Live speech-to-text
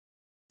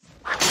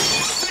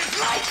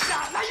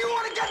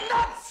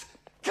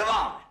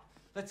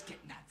Let's get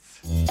nuts.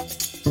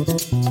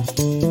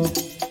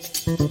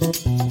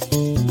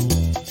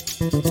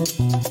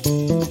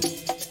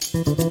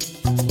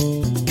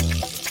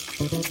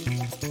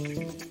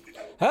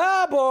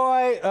 Ah,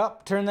 boy. Oh,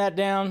 turn that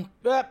down.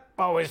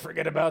 Always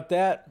forget about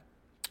that.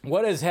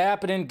 What is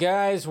happening,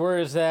 guys? Where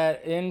is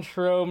that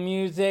intro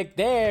music?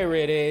 There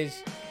it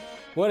is.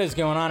 What is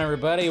going on,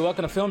 everybody?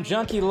 Welcome to Film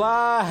Junkee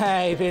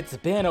Live. It's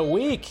been a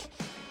week.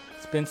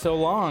 It's been so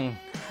long.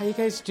 How you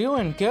guys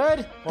doing?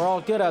 Good? We're all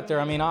good out there.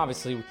 I mean,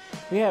 obviously,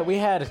 we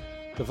had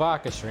the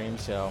vodka stream,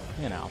 so,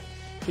 you know.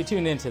 If you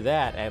tuned into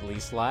that, at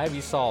least live,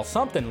 you saw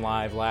something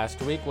live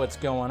last week. What's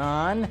going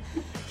on?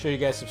 Sure you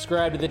guys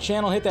subscribe to the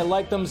channel, hit that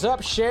like, thumbs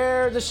up,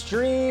 share the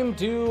stream,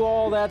 do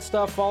all that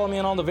stuff. Follow me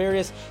on all the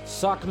various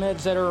sock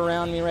meds that are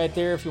around me right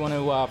there. If you want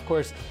to, of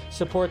course,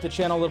 support the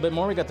channel a little bit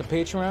more, we got the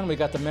Patreon, we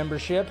got the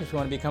membership. If you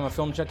want to become a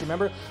Film Junkee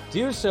member,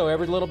 do so.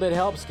 Every little bit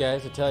helps,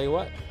 guys, I tell you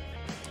what.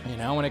 You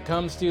know, when it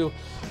comes to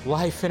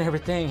life and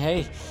everything,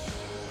 hey,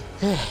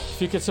 if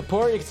you can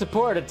support,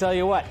 I tell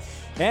you what.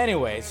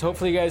 Anyways,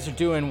 hopefully you guys are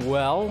doing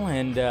well,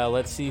 and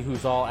let's see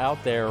who's all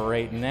out there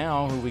right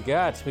now. Who we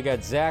got? We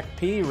got Zach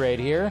P right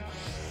here.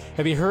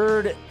 Have you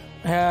heard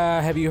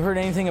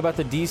anything about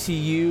the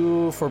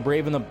DCU for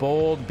Brave and the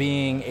Bold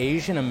being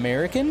Asian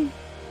American?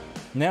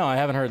 No, I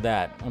haven't heard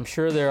that. I'm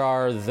sure there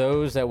are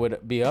those that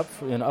would be up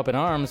in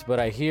arms, but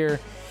I hear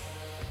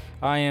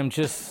I am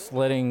just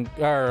letting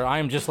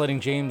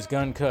James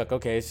Gunn cook.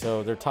 Okay,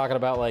 so they're talking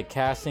about like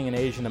casting an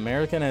Asian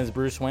American as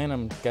Bruce Wayne.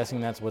 I'm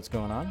guessing that's what's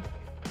going on.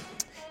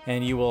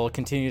 And you will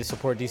continue to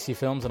support DC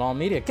Films and all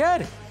media.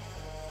 Good.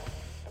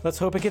 Let's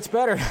hope it gets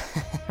better,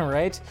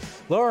 right?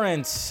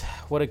 Lawrence,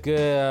 what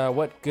good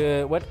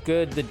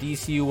the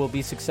DCU will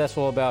be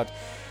successful about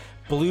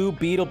Blue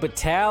Beetle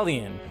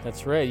Battalion.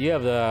 That's right. You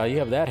have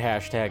that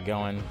hashtag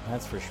going.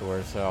 That's for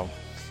sure. So,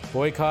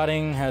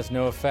 boycotting has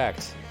no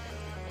effect.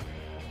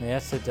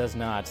 Yes, it does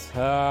not.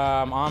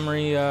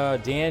 Omri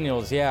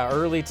Daniels, yeah,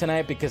 early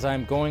tonight because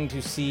I'm going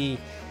to see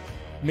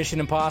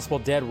Mission Impossible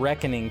Dead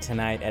Reckoning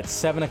tonight at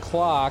 7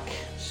 o'clock.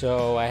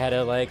 So I had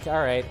to all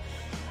right.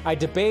 I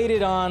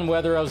debated on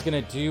whether I was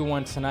going to do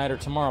one tonight or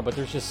tomorrow, but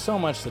there's just so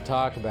much to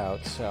talk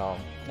about. So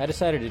I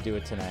decided to do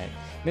it tonight.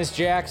 Miss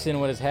Jackson,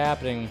 what is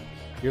happening?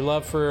 Your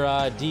love for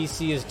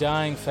DC is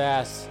dying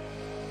fast.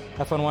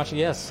 Have fun watching.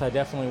 Yes, I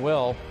definitely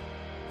will.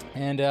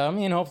 And I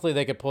mean, hopefully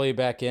they could pull you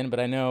back in.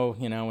 But I know,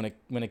 you know,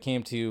 when it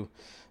came to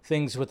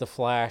things with the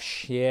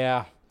Flash,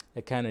 yeah,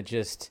 it kind of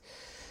just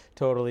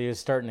totally is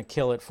starting to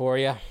kill it for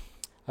you.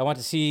 I want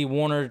to see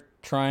Warner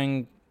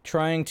trying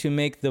to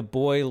make the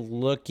boy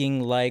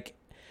looking like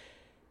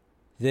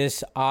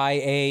this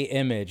IA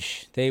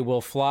image. They will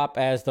flop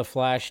as the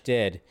Flash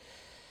did.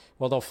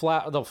 Well, they'll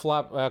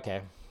flop.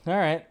 Okay, all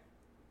right.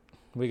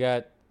 We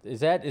got.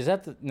 Is that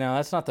the? No,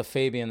 that's not the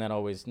Fabian that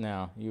always.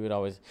 No, you would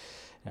always.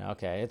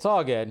 Okay, it's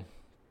all good.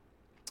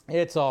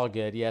 It's all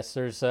good. Yes,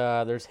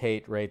 there's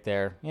hate right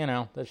there. You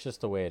know, that's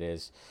just the way it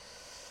is.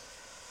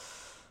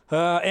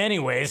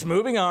 Anyways,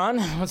 moving on.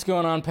 What's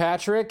going on,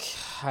 Patrick?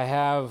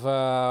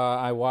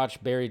 I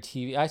watched Barry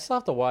TV. I still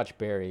have to watch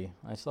Barry.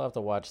 I still have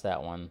to watch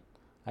that one.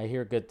 I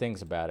hear good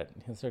things about it.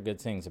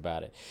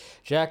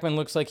 Jackman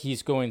looks like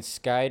he's going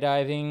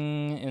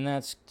skydiving in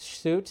that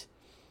suit.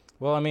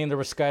 Well, I mean, there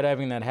was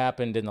skydiving that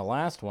happened in the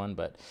last one,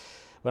 but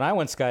when I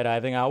went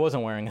skydiving, I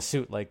wasn't wearing a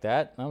suit like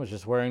that. I was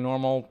just wearing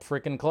normal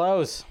freaking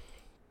clothes.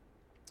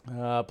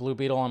 Blue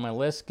Beetle on my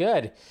list.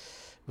 Good.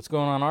 What's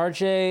going on,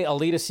 RJ?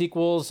 Alita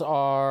sequels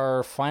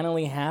are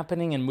finally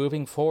happening and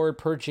moving forward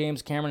per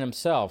James Cameron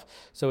himself.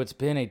 So it's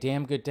been a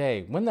damn good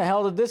day. When the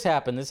hell did this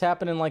happen? This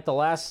happened in like the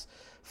last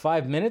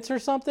 5 minutes or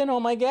something? Oh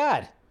my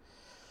God.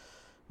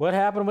 What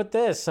happened with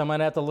this? I might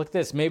have to look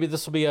this. Maybe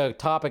this will be a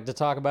topic to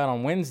talk about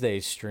on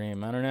Wednesday's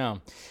stream. I don't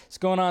know. What's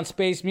going on,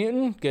 Space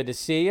Mutant? Good to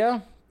see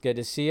you. Good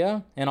to see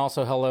you. And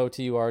also hello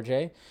to you,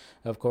 RJ,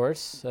 of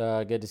course.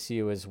 Good to see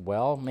you as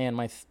well. Man,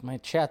 my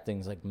chat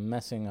thing's like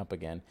messing up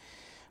again.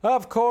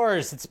 Of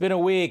course, it's been a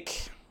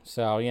week.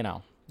 So, you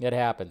know, it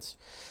happens.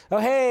 Oh,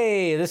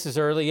 hey, this is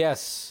early.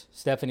 Yes,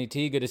 Stephanie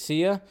T, good to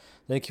see you.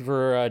 Thank you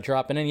for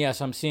dropping in.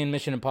 Yes, I'm seeing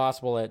Mission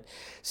Impossible at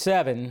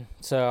 7,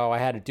 so I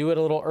had to do it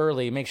a little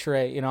early. Make sure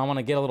I want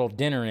to get a little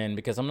dinner in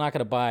because I'm not going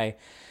to buy,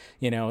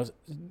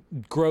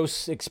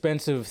 gross,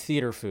 expensive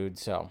theater food,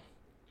 so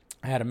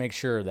I had to make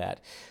sure of that.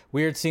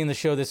 Weird seeing the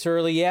show this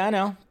early. Yeah, I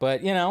know.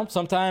 But,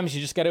 sometimes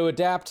you just got to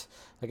adapt.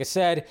 Like I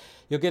said,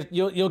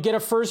 you'll get a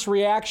first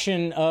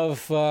reaction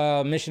of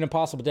Mission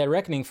Impossible Dead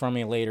Reckoning from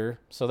me later.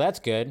 So that's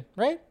good,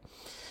 right?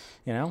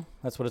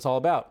 That's what it's all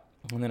about.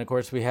 And then, of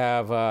course, we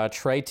have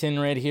Triton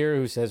right here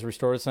who says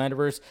Restore the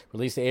Snyderverse,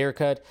 release the Ayer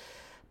cut,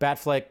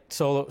 Batfleck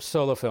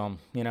solo film.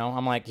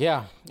 I'm like,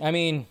 yeah. I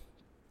mean,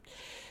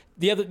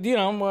 the other,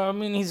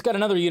 he's got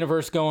another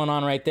universe going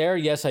on right there.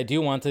 Yes, I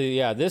do want to.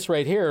 Yeah, this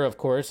right here, of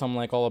course, I'm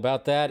like all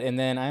about that. And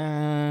then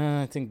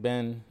I think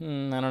Ben.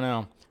 I don't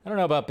know. I don't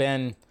know about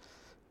Ben.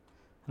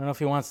 I don't know if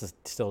he wants to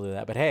still do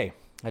that. But hey,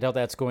 I doubt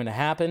that's going to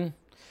happen.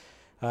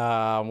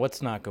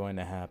 What's not going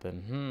to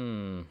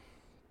happen?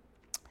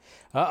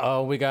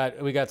 Uh-oh, we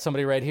got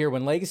somebody right here.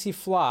 When Legacy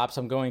flops,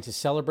 I'm going to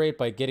celebrate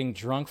by getting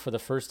drunk for the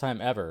first time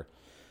ever.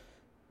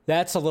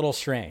 That's a little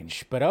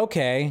strange, but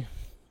okay.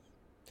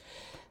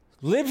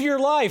 Live your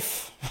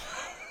life,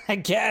 I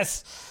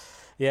guess.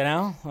 You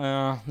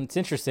know, it's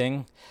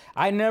interesting.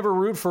 I never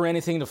root for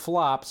anything to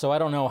flop, so I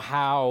don't know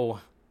how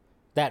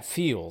that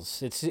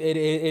feels.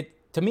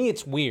 It to me,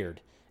 it's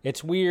weird.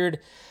 It's weird.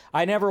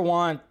 I never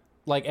want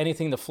like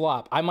anything to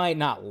flop. I might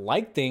not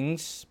like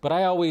things, but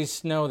I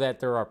always know that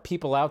there are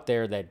people out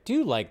there that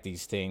do like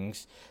these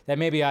things that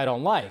maybe I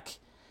don't like.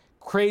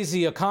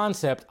 Crazy a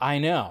concept, I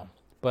know.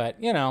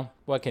 But, you know,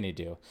 what can you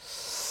do?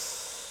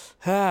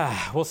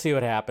 We'll see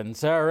what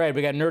happens. All right,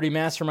 we got Nerdy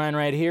Mastermind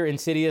right here.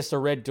 Insidious: The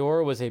Red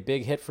Door was a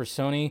big hit for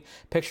Sony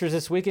Pictures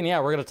this weekend. Yeah,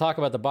 we're going to talk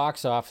about the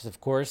box office, of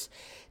course,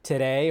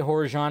 today.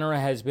 Horror genre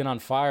has been on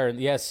fire.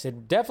 Yes,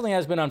 it definitely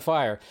has been on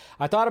fire.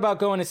 I thought about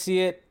going to see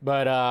it,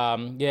 but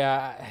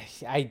yeah,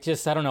 I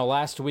don't know.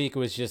 Last week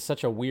was just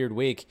such a weird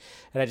week,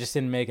 and I just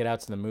didn't make it out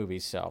to the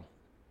movies, so...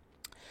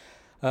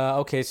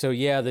 okay, so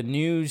yeah, the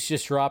news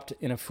just dropped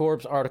in a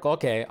Forbes article.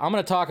 Okay, I'm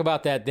going to talk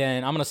about that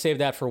then. I'm going to save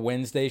that for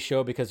Wednesday's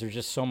show because there's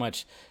just so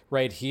much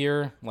right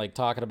here, like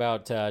talking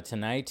about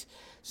tonight.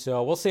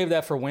 So we'll save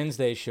that for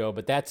Wednesday's show,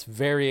 but that's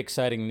very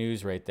exciting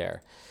news right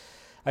there.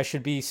 I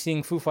should be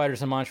seeing Foo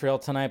Fighters in Montreal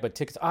tonight, but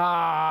tickets...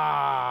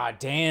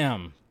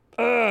 damn.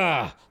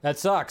 That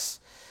sucks.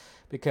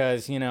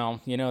 Because, you know,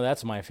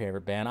 that's my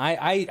favorite band.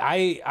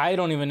 I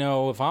don't even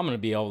know if I'm going to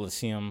be able to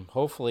see them.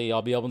 Hopefully,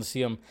 I'll be able to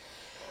see them.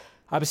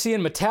 I'm seeing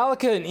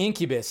Metallica and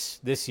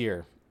Incubus this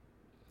year,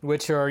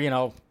 which are, you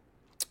know,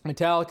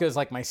 Metallica is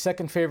like my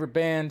second favorite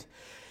band.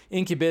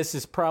 Incubus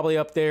is probably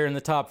up there in the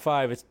top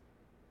 5. It's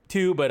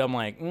 2, but I'm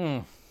like,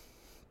 I'm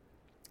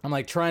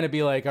like trying to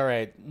be like, all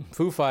right,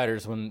 Foo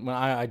Fighters, when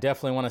I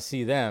definitely want to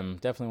see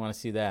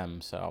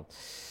them. So,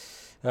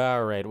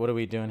 all right, what are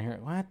we doing here?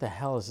 What the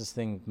hell is this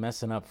thing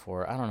messing up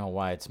for? I don't know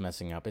why it's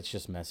messing up. It's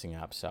just messing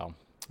up, so,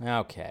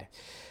 okay.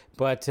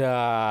 But,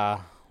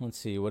 let's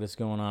see what is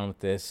going on with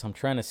this. I'm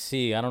trying to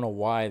see. I don't know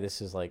why this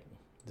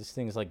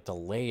thing is like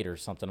delayed or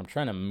something. I'm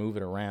trying to move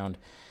it around.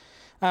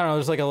 I don't know.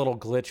 There's like a little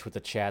glitch with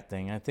the chat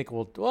thing. I think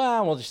we'll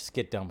just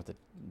get done with the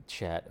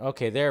chat.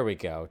 Okay, there we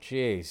go.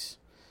 Jeez.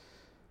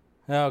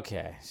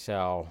 Okay,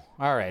 so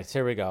all right,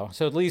 here we go.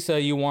 So Lisa,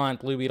 you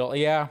want Blue Beetle?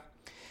 Yeah,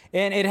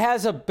 and it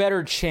has a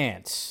better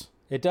chance.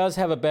 It does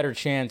have a better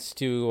chance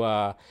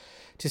to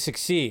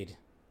succeed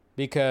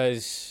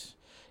because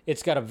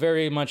it's got a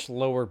very much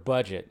lower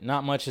budget.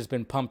 Not much has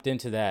been pumped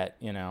into that,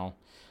 you know,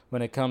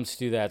 when it comes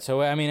to that.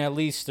 So I mean, at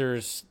least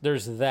there's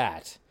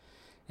that,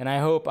 and I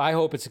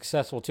hope it's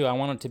successful too. I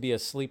want it to be a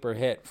sleeper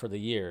hit for the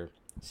year.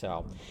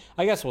 So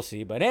I guess we'll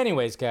see. But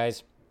anyways,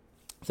 guys,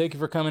 thank you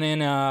for coming in,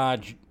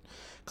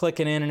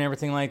 clicking in, and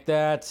everything like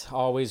that.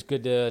 Always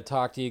good to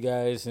talk to you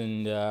guys,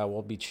 and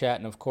we'll be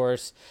chatting, of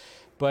course.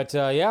 But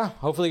yeah,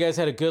 hopefully you guys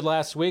had a good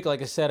last week.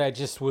 Like I said, I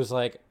just was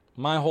like,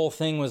 my whole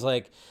thing was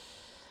like,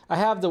 I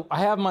have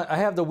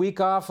the week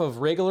off of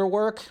regular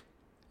work,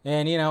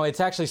 and you know it's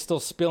actually still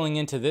spilling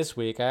into this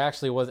week. I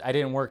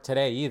didn't work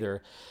today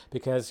either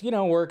because, you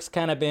know, work's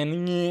kind of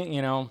been,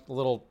 you know, a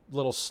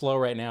little slow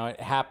right now. It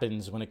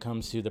happens when it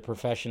comes to the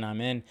profession I'm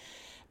in.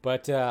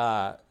 But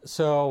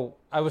so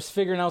I was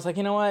figuring, I was like,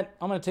 you know what,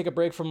 I'm gonna take a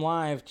break from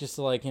live just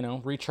to, like, you know,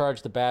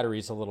 recharge the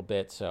batteries a little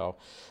bit. So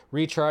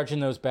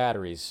recharging those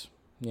batteries.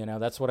 You know,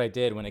 that's what I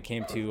did when it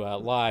came to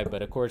live.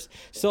 But, of course,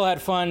 still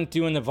had fun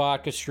doing the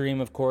vodka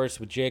stream, of course,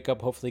 with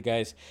Jacob. Hopefully, you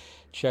guys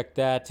check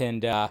that.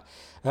 And,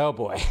 oh,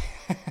 boy.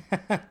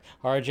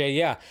 RJ,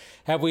 yeah.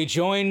 Have we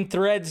joined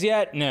Threads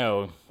yet?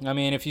 No. I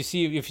mean, if you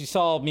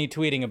saw me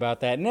tweeting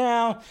about that,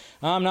 no,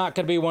 I'm not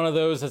going to be one of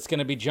those that's going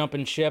to be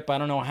jumping ship. I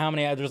don't know how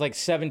many. There's like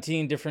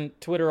 17 different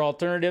Twitter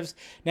alternatives.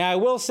 Now, I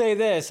will say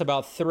this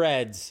about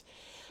Threads.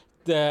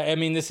 I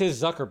mean, this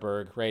is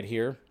Zuckerberg right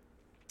here.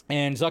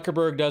 And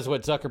Zuckerberg does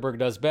what Zuckerberg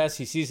does best.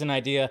 He sees an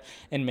idea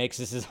and makes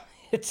this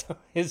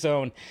his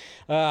own.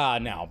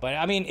 No, but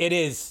I mean, it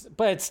is,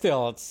 but it's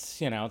still, it's,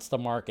 you know, it's the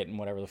market and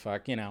whatever the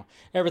fuck, you know,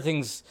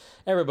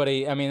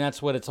 everybody. I mean,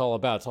 that's what it's all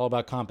about. It's all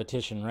about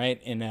competition, right?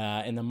 In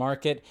the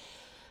market.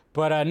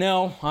 But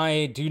no,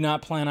 I do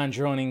not plan on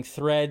joining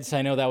Threads.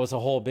 I know that was a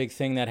whole big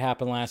thing that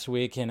happened last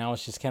week, and I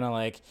was just kind of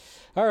like,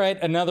 all right,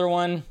 another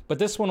one. But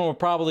this one will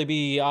probably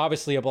be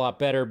obviously a lot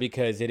better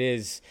because it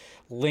is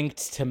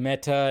linked to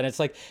Meta, and it's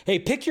like, hey,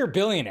 pick your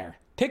billionaire.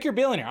 Pick your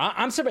billionaire.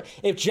 I'm surprised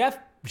if Jeff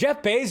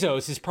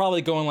Bezos is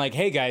probably going like,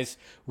 hey guys,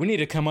 we need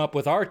to come up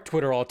with our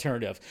Twitter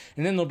alternative.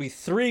 And then there'll be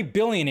 3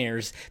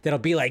 billionaires that'll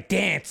be like,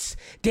 dance,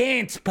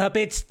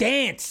 puppets,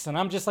 dance. And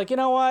I'm just like, you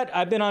know what?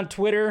 I've been on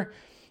Twitter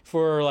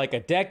for like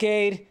a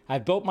decade.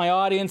 I've built my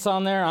audience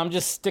on there. I'm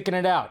just sticking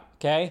it out,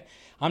 okay?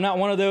 I'm not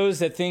one of those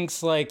that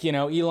thinks like, you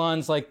know,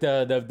 Elon's like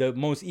the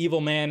most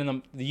evil man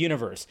in the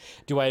universe.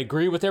 Do I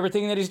agree with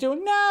everything that he's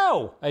doing?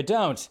 No, I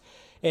don't.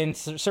 And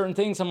certain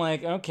things I'm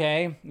like,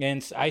 okay.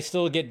 And I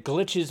still get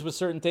glitches with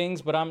certain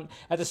things, but I'm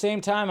at the same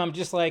time, I'm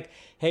just like,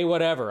 hey,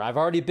 whatever. I've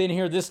already been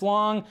here this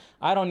long.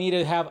 I don't need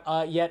to have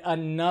yet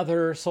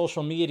another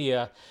social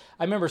media.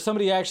 I remember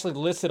somebody actually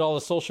listed all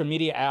the social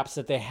media apps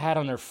that they had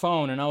on their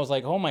phone. And I was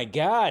like, oh my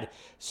God,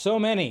 so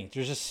many.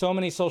 There's just so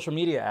many social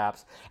media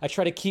apps. I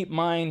try to keep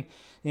mine,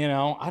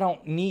 I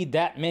don't need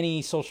that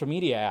many social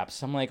media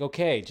apps. I'm like,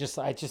 okay,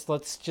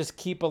 let's just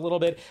keep a little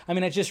bit. I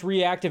mean, I just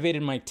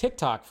reactivated my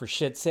TikTok for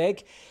shit's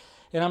sake.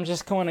 And I'm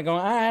just going,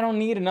 I don't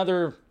need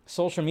another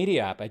social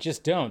media app. I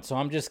just don't. So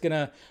I'm just going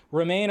to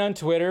remain on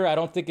Twitter. I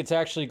don't think it's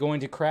actually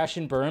going to crash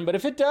and burn. But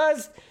if it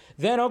does,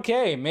 then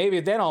okay, maybe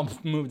then I'll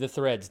move the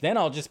threads. Then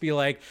I'll just be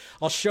like,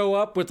 I'll show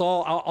up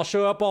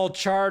all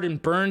charred and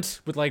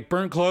burnt with like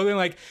burnt clothing.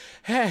 Like,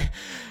 hey,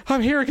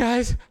 I'm here,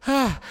 guys.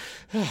 I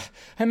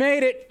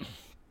made it.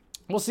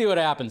 We'll see what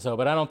happens, though,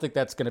 but I don't think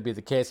that's going to be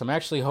the case. I'm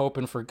actually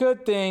hoping for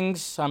good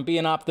things. I'm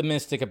being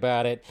optimistic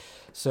about it.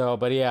 So,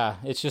 but yeah,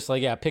 it's just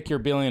like, yeah, pick your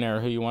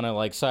billionaire who you want to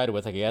like side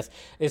with, I guess.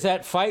 Is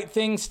that fight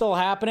thing still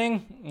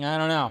happening? I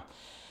don't know.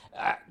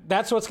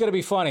 That's what's going to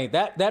be funny.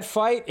 That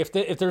fight, if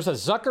there's a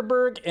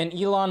Zuckerberg and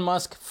Elon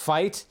Musk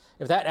fight,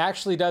 if that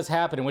actually does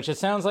happen, which it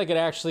sounds like it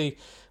actually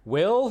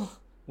will,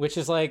 which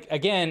is like,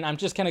 again, I'm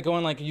just kind of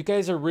going like, you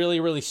guys are really,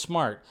 really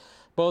smart.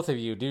 Both of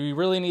you. Do you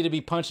really need to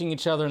be punching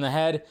each other in the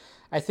head?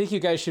 I think you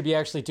guys should be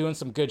actually doing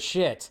some good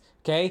shit,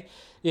 okay?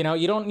 You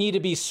don't need to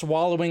be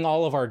swallowing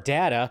all of our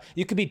data.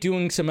 You could be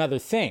doing some other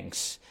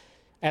things,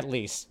 at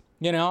least.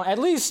 At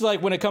least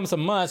like when it comes to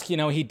Musk,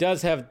 he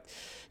does have,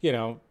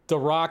 the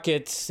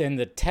rockets and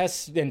the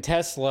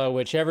Tesla,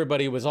 which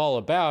everybody was all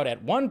about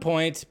at one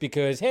point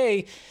because,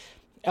 hey,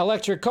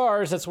 electric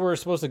cars, that's where we're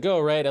supposed to go,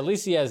 right? At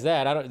least he has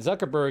that.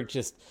 Zuckerberg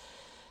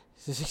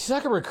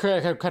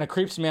kind of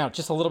creeps me out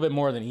just a little bit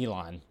more than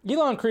Elon.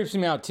 Elon creeps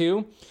me out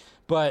too,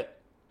 but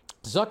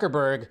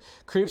Zuckerberg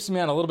creeps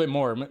me out a little bit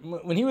more.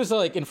 When he was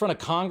like in front of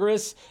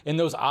Congress and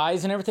those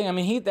eyes and everything, I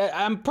mean,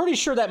 I'm pretty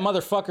sure that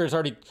motherfucker's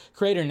already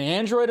created an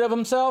android of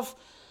himself.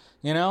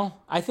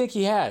 I think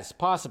he has,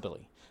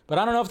 possibly. But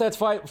I don't know if that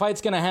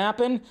fight's going to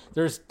happen.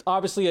 There's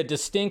obviously a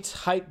distinct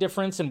height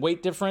difference and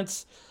weight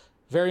difference,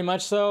 very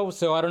much so.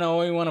 So I don't know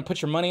what you want to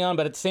put your money on,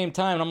 but at the same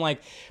time, I'm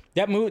like,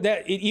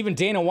 even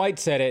Dana White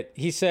said it.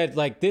 He said,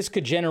 like, this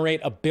could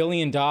generate $1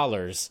 billion.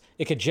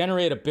 It could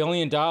generate $1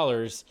 billion.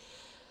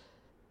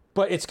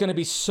 But it's going to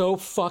be so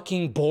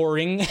fucking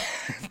boring.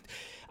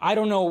 I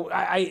don't know.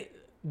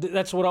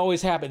 That's what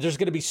always happens. There's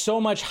going to be so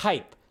much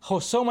hype.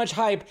 And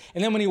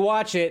then when you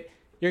watch it,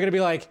 you're going to be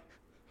like,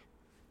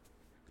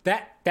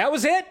 that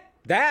was it?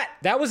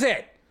 That was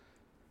it.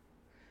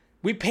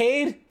 We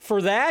paid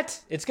for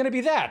that? It's going to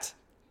be that.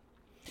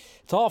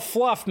 It's all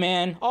fluff,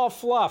 man. All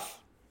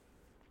fluff.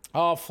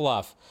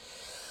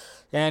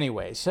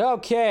 Anyways,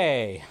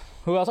 okay.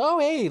 Who else? Oh,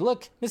 hey,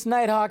 look. Miss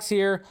Nighthawk's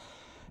here.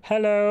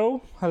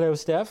 Hello,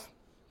 Steph.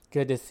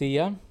 Good to see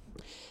you.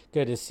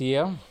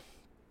 Of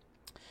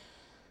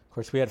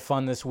course, we had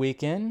fun this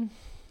weekend,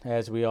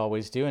 as we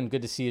always do, and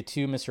good to see you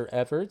too, Mr.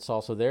 Everett's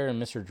also there,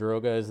 and Mr.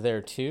 Droga is there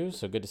too,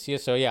 so good to see you.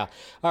 So yeah,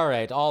 all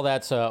right, all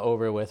that's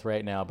over with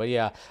right now, but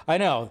yeah, I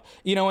know,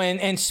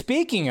 and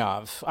speaking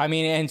of,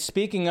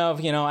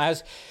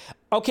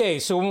 okay,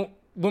 so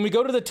when we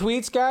go to the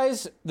tweets,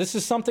 guys, this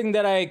is something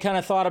that I kind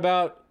of thought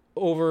about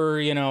over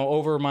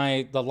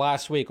the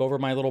last week, over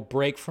my little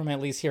break from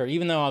at least here,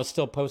 even though I was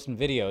still posting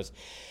videos.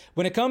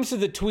 When it comes to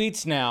the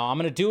tweets now, I'm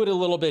going to do it a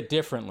little bit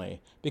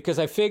differently because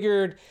I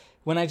figured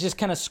when I just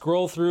kind of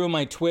scroll through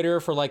my Twitter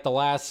for like the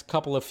last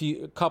couple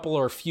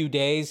or few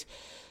days,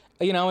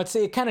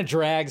 it kind of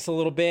drags a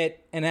little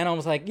bit. And then I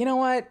was like, you know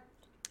what?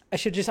 I'm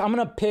going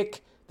to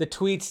pick the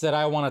tweets that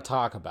I want to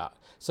talk about.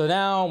 So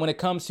now when it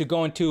comes to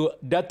going to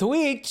the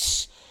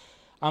tweets,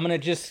 I'm going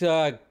to just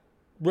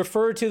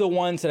refer to the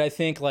ones that I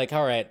think like,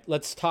 all right,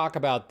 let's talk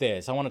about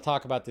this. I want to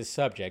talk about this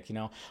subject,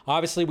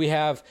 Obviously, we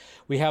have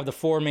the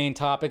four main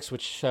topics,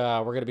 which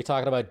we're going to be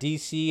talking about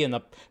DC and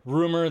the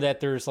rumor that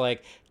there's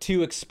like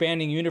 2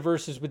 expanding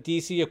universes with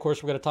DC. Of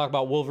course, we're going to talk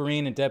about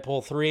Wolverine and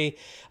Deadpool 3,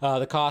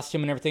 the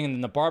costume and everything, and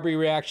then the Barbie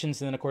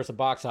reactions, and then, of course, the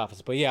box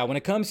office. But yeah, when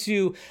it comes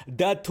to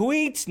the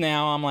tweets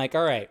now, I'm like,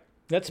 all right,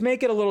 let's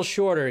make it a little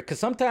shorter because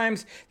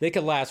sometimes they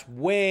could last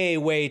way,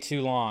 way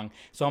too long.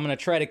 So I'm going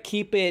to try to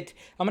keep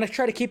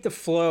the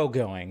flow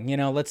going.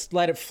 Let's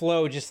let it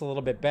flow just a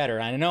little bit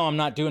better. I know I'm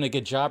not doing a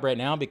good job right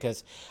now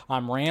because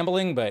I'm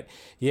rambling, but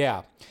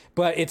yeah.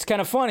 But it's kind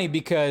of funny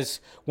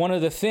because one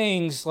of the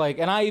things,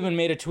 and I even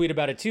made a tweet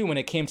about it too when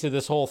it came to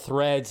this whole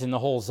Threads and the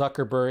whole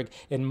Zuckerberg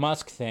and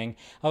Musk thing.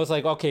 I was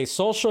like, okay, the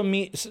social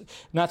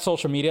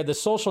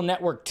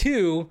network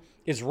 2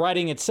 is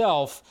writing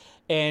itself.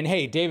 And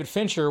hey, David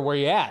Fincher, where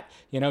you at?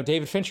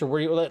 David Fincher, where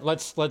you?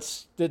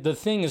 The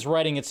thing is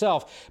writing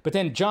itself. But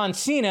then John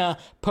Cena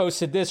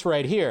posted this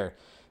right here.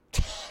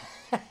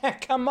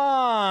 Come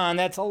on,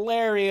 that's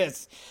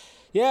hilarious.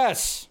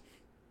 Yes.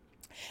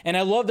 And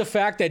I love the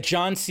fact that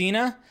John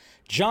Cena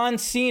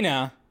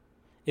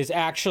is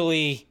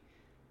actually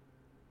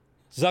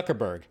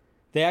Zuckerberg.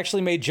 They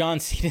actually made John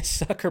Cena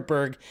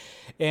Zuckerberg,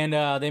 and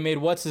they made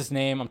what's his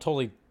name? I'm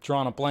totally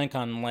drawing a blank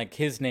on like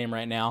his name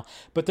right now.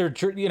 But they're,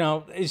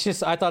 it's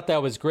just, I thought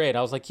that was great.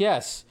 I was like,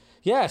 yes.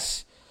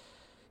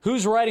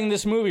 Who's writing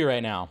this movie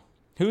right now?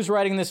 Who's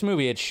writing this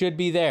movie? It should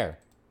be there.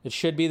 It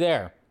should be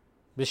there.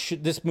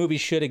 This movie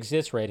should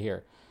exist right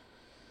here.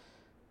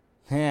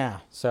 Yeah.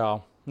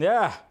 So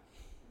yeah.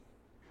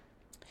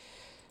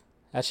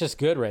 That's just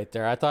good right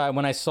there. I thought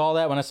when I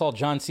saw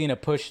John Cena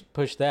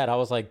push that, I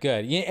was like,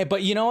 good. Yeah,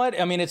 but you know what?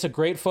 I mean, it's a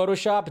great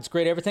Photoshop. It's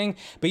great everything.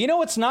 But you know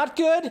what's not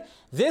good?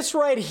 This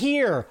right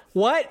here.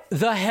 What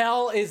the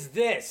hell is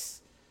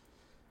this?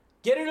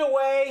 Get it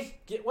away.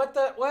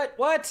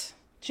 What?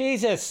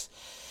 Jesus.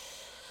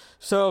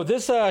 So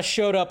this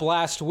showed up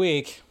last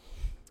week.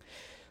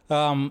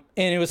 And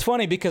it was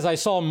funny because I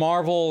saw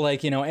Marvel,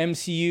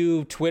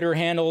 MCU Twitter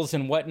handles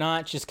and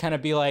whatnot just kind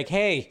of be like,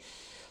 hey,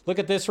 look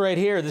at this right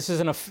here. This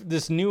is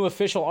this new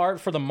official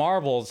art for the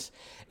Marvels.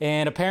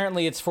 And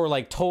apparently it's for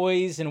like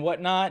toys and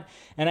whatnot.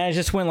 And I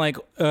just went like,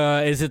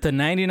 is it the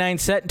 99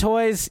 cent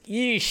toys?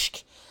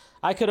 Yeesh.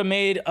 I could have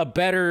made a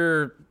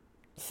better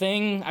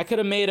thing. I could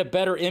have made a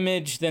better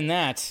image than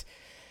that.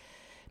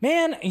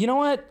 Man, you know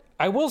what?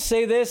 I will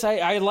say this.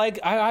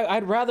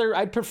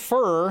 I'd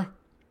prefer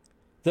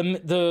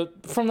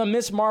from the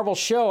Miss Marvel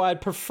show,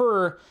 I'd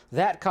prefer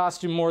that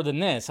costume more than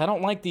this. I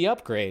don't like the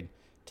upgrade.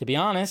 To be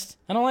honest,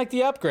 I don't like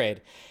the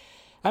upgrade.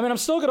 I mean, I'm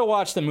still going to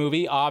watch the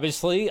movie,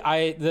 obviously.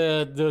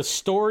 The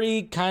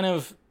story kind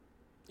of,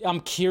 I'm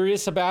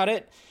curious about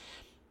it.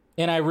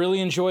 And I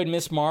really enjoyed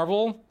Miss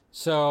Marvel.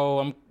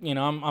 So,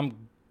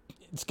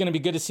 it's going to be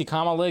good to see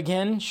Kamala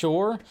again,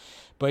 sure.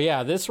 But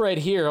yeah, this right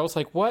here, I was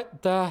like,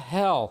 what the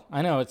hell?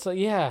 I know, it's like,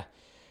 yeah.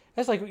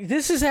 I was like,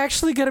 this is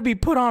actually going to be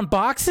put on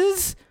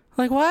boxes?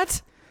 Like,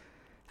 what?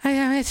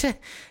 But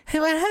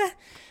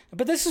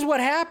this is what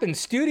happens.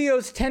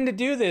 Studios tend to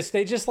do this.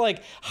 They just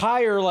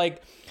hire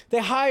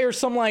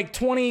some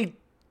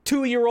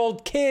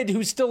 22-year-old kid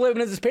who's still living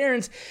with his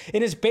parents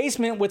in his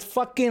basement with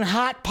fucking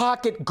Hot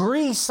Pocket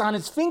grease on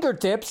his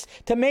fingertips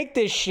to make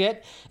this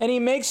shit. And he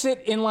makes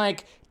it in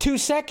 2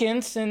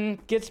 seconds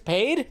and gets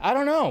paid. I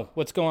don't know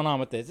what's going on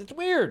with this. It's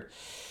weird.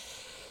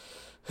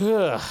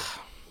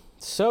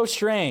 So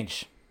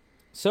strange.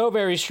 So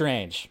very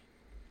strange.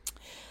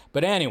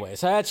 But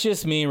anyways, that's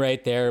just me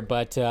right there.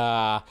 But,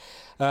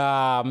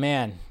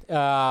 man.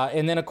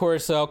 And then, of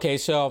course, okay,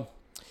 so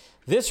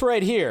this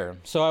right here.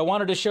 So I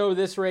wanted to show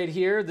this right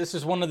here. This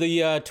is one of the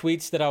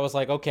tweets that I was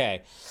like,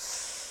 okay.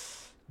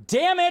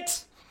 Damn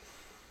it!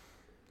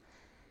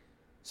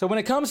 So when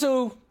it comes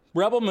to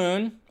Rebel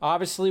Moon,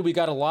 obviously we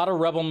got a lot of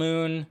Rebel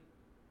Moon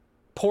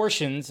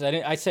portions.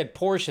 I said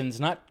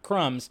portions, not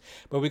crumbs.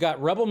 But we got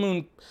Rebel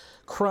Moon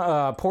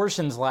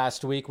portions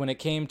last week when it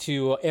came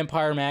to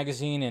Empire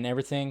Magazine and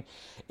everything.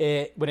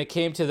 When it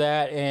came to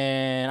that,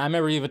 and I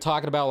remember even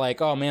talking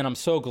about oh man, I'm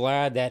so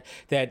glad that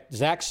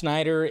Zack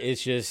Snyder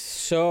is just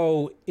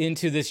so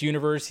into this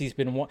universe.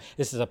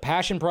 This is a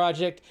passion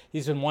project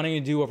he's been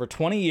wanting to do over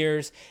 20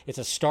 years. It's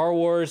a Star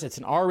Wars. It's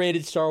an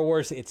R-rated Star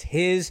Wars. It's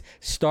his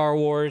Star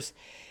Wars.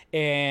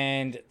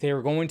 And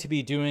they're going to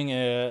be doing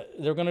an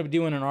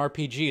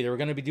RPG. They were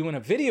going to be doing a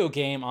video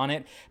game on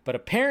it, but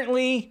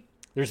apparently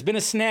there's been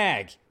a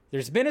snag.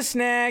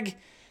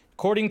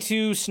 According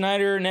to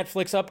Snyder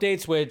Netflix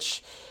updates,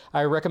 which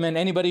I recommend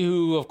anybody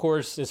who, of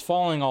course, is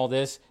following all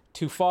this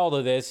to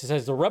follow this. It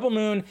says the Rebel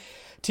Moon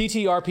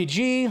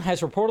TTRPG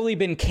has reportedly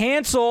been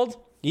canceled.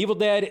 Evil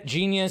Dead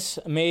Genius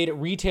made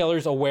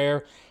retailers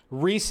aware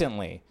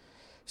recently.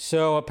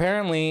 So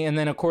apparently, and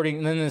then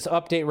this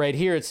update right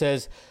here, it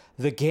says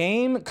the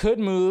game could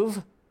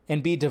move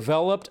and be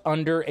developed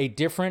under a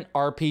different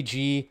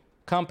RPG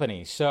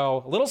company.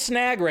 So a little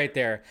snag right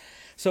there.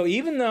 So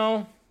even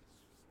though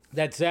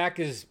that Zach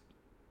has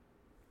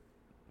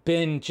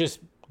been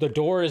the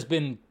door has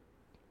been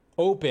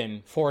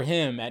open for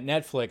him at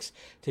Netflix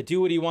to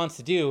do what he wants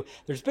to do,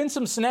 there's been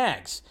some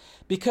snags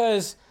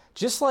because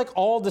just like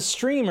all the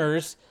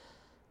streamers,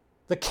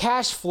 the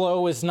cash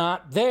flow is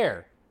not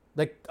there.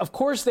 Of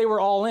course they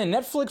were all in.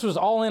 Netflix was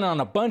all in on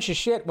a bunch of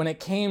shit when it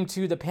came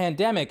to the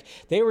pandemic.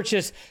 They were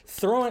doing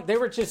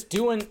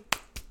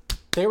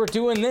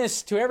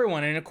this to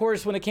everyone. And of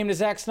course, when it came to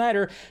Zack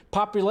Snyder,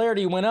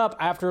 popularity went up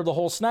after the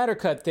whole Snyder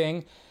Cut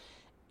thing.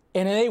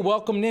 And they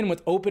welcomed in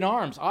with open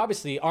arms.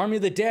 Obviously, Army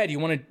of the Dead, you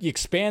want to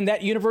expand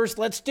that universe?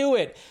 Let's do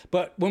it.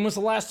 But when was the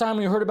last time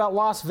we heard about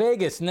Las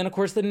Vegas? And then, of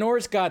course, the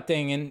Norse God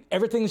thing. And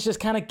everything's just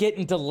kind of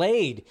getting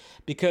delayed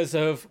because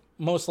of,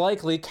 most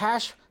likely,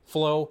 cash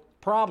flow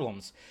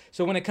problems.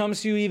 So when it comes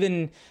to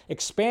even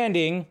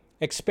expanding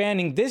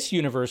this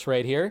universe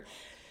right here,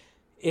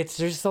 it's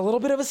just a little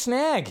bit of a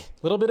snag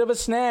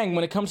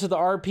when it comes to the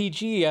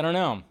RPG. I don't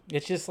know.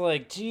 It's just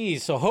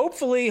geez. So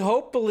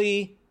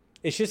hopefully,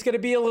 it's just going to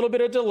be a little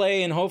bit of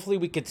delay, and hopefully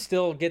we could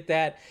still get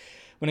that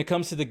when it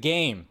comes to the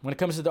game, when it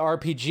comes to the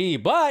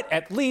RPG. But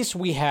at least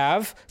we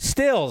have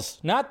stills.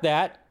 Not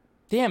that.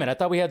 Damn it, I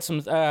thought we had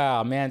some...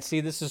 Oh, man,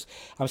 see,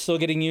 I'm still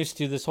getting used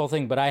to this whole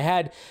thing, but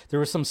there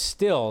were some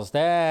stills.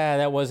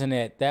 That wasn't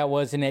it.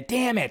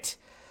 Damn it.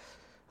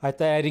 I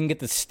thought I didn't get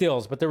the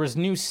stills, but there was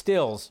new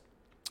stills.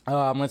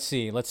 Let's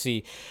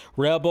see.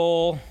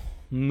 Rebel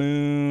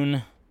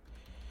Moon.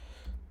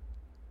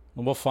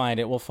 We'll find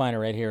it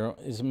right here.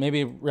 Is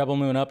maybe Rebel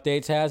Moon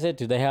Updates has it?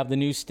 Do they have the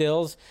new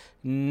stills?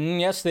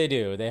 Yes, they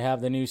do. They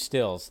have the new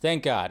stills.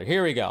 Thank God.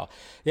 Here we go.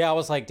 Yeah, I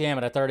was like, damn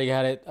it, I thought I already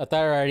had it. I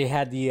thought I already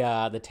had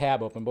the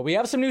tab open, but we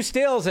have some new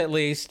stills at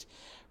least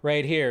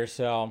right here.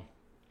 So,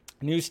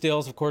 new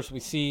stills. Of course,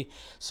 we see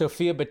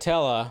Sofia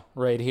Boutella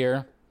right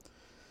here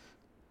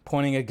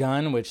pointing a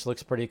gun, which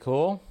looks pretty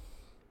cool.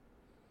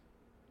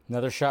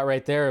 Another shot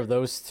right there of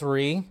those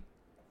three.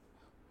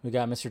 We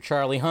got Mr.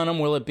 Charlie Hunnam,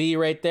 will it be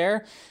right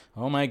there?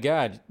 Oh my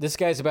God, this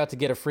guy's about to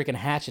get a freaking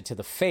hatchet to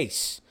the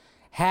face.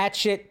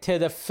 Hatchet to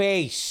the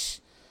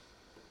face.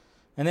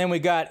 And then we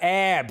got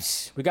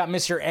abs. We got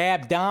Mr.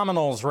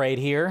 Abdominals right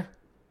here.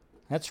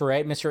 That's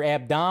right, Mr.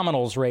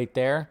 Abdominals right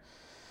there.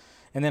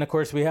 And then, of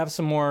course, we have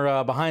some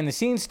more behind the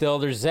scenes still.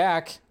 There's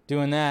Zach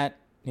doing that,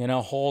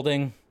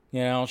 holding,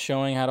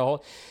 showing how to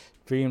hold.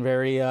 Being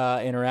very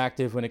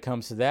interactive when it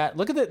comes to that.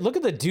 Look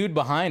at the dude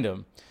behind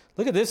him.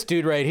 Look at this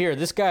dude right here.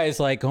 This guy is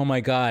like, oh my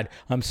God,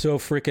 I'm so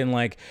freaking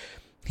like,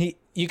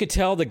 you could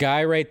tell the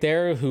guy right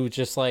there who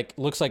just like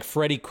looks like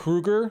Freddy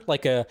Krueger,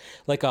 like a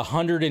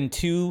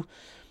 102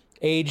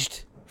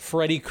 aged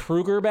Freddy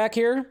Krueger back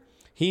here.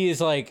 He is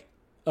like,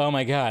 oh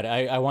my God,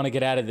 I want to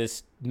get out of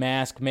this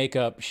mask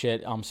makeup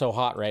shit. I'm so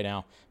hot right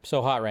now.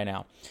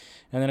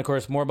 And then of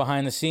course more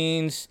behind the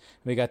scenes.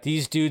 We got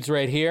these dudes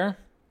right here,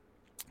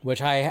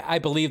 which I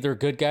believe they're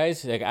good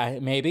guys.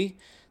 Like maybe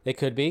they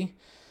could be.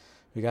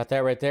 We got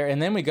that right there.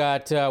 And then we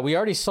got, we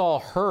already saw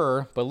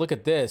her, but look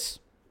at this.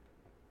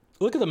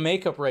 Look at the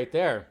makeup right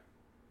there.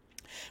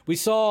 We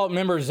saw,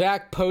 remember,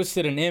 Zach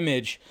posted an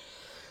image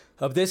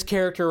of this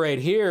character right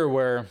here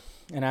where,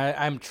 and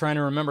I'm trying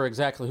to remember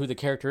exactly who the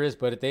character is,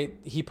 but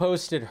he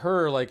posted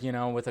her like,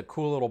 with a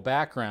cool little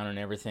background and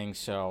everything.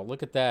 So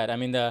look at that. I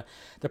mean, the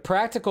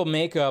practical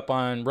makeup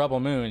on Rebel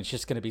Moon is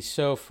just going to be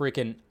so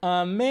freaking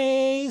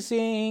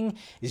amazing.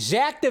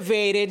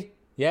 Zach-tivated.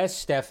 Yes,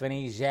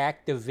 Stephanie,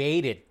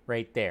 Zach-tivated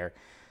right there.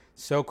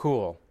 So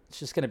cool. It's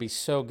just going to be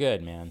so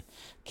good, man.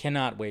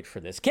 Cannot wait for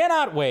this.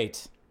 Cannot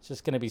wait. It's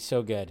just going to be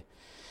so good.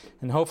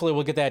 And hopefully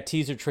we'll get that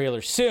teaser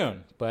trailer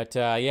soon. But,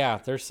 yeah,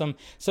 there's some...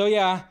 So,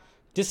 yeah,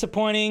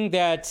 disappointing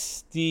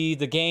that the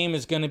game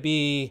is going to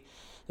be...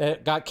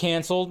 got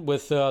canceled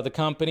with the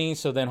company,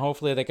 so then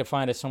hopefully they can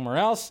find it somewhere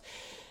else.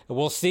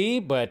 We'll see,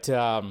 but,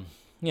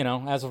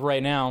 as of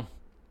right now...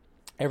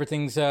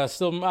 Everything's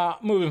still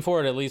moving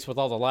forward, at least with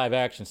all the live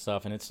action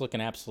stuff, and it's looking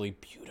absolutely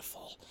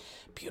beautiful.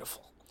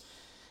 Beautiful.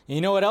 And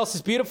you know what else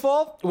is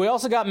beautiful? We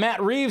also got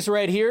Matt Reeves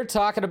right here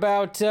talking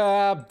about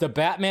the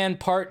Batman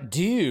Part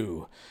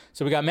 2.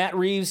 So we got Matt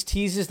Reeves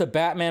teases the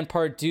Batman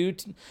Part 2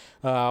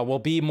 will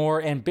be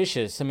more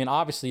ambitious. I mean,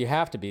 obviously you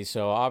have to be.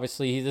 So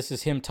obviously this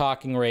is him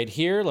talking right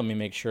here. Let me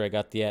make sure I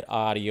got the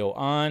audio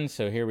on.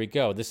 So here we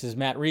go. This is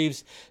Matt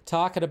Reeves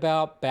talking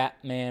about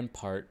Batman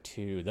Part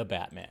 2, the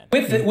Batman.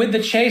 With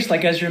the chase,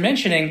 like as you're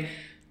mentioning,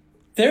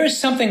 there is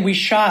something we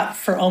shot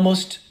for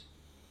almost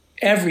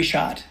every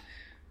shot.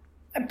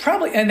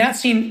 Probably, and that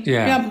scene,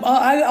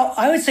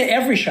 I would say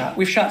every shot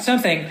we've shot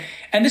something.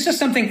 And this is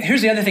something,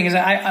 here's the other thing is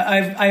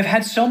I've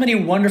had so many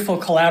wonderful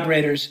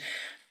collaborators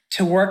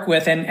to work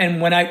with.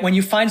 And when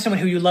you find someone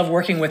who you love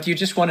working with, you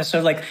just want to sort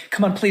of like,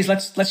 come on, please,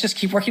 let's just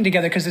keep working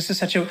together. Cause this is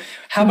such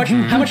how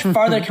much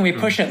farther can we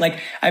push it?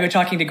 Like I've been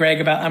talking to Greg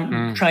about,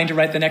 I'm trying to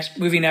write the next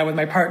movie now with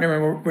my partner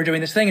and we're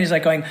doing this thing. And he's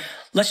like going,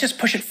 let's just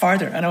push it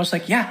farther. And I was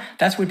like, yeah,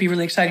 that would be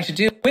really exciting to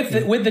do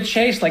with the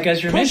chase. Like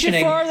as you're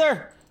mentioning. Push it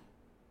farther.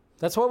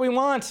 That's what we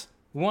want.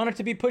 We want it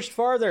to be pushed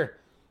farther.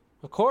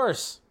 Of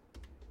course.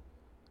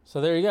 So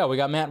there you go. We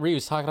got Matt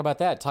Reeves talking about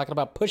that, talking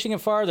about pushing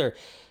it farther.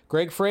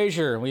 Greg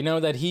Fraser, we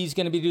know that he's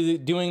going to be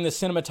doing the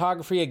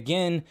cinematography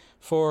again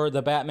for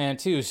the Batman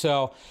 2.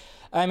 So,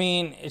 I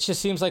mean, it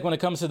just seems like when it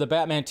comes to the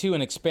Batman 2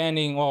 and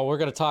expanding, well, we're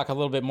going to talk a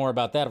little bit more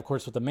about that, of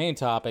course, with the main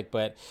topic.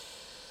 But,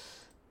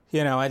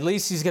 at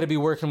least he's going to be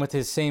working with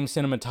his same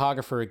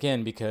cinematographer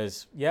again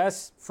because,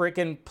 yes,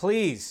 freaking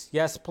please.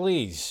 Yes,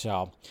 please.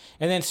 So,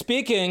 and then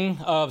speaking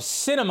of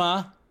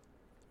cinema,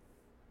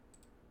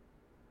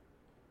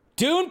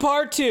 Dune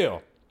Part 2.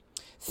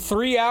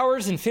 3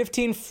 hours and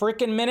 15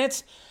 freaking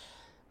minutes.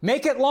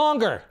 Make it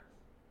longer.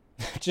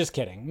 Just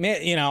kidding.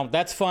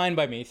 That's fine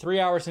by me. 3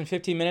 hours and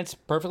 15 minutes,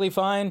 perfectly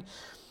fine.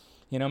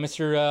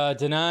 Mr.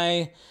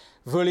 Denis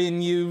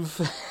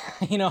Villeneuve.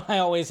 I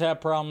always have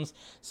problems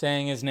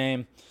saying his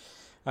name.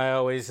 I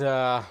always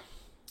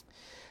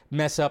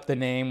mess up the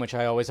name, which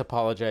I always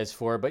apologize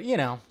for. But,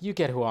 you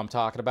get who I'm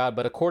talking about.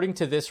 But according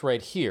to this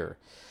right here,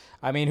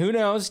 I mean, who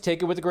knows?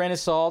 Take it with a grain of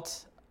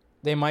salt.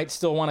 They might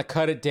still want to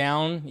cut it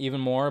down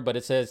even more. But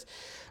it says,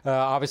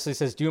 obviously it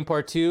says Dune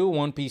Part 2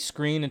 won't be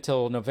screened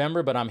until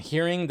November. But I'm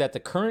hearing that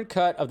the current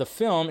cut of the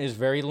film is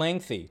very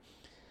lengthy.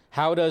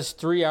 How does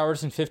 3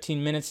 hours and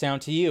 15 minutes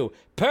sound to you?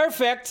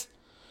 Perfect!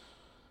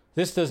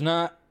 This does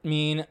not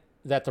mean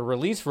that the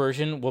release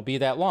version will be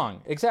that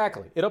long.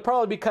 Exactly. It'll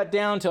probably be cut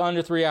down to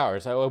under 3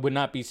 hours. I would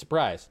not be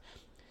surprised.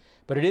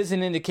 but it is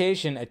an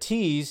indication, a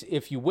tease,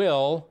 if you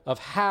will, of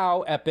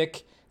how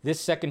epic this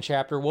second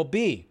chapter will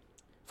be.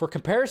 For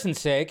comparison's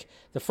sake,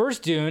 the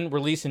first Dune,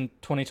 released in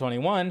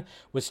 2021,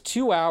 was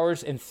 2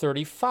 hours and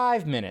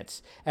 35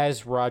 minutes.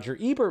 As Roger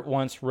Ebert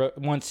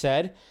once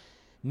said,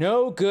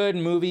 no good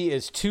movie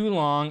is too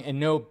long and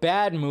no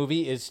bad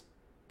movie is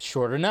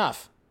short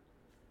enough.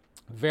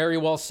 Very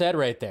well said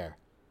right there.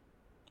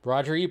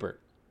 Roger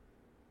Ebert.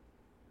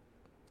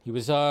 He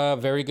was a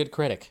very good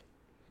critic.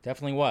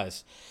 Definitely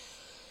was.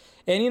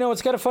 And,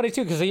 it's kind of funny,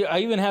 too, because I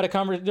even had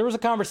there was a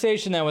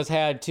conversation that was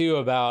had, too,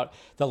 about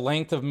the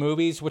length of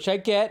movies, which I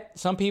get.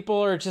 Some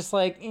people are just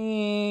like,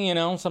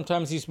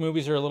 sometimes these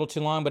movies are a little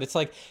too long, but it's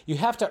like you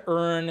have to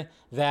earn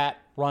that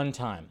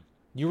runtime.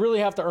 You really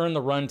have to earn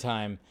the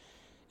runtime,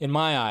 in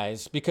my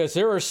eyes, because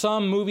there are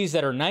some movies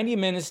that are 90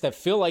 minutes that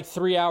feel like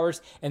 3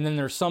 hours, and then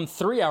there's some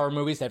 3-hour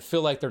movies that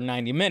feel like they're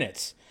 90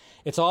 minutes.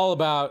 It's all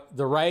about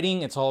the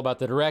writing. It's all about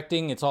the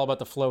directing. It's all about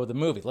the flow of the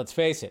movie. Let's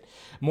face it.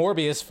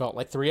 Morbius felt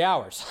like 3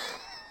 hours.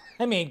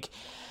 I mean,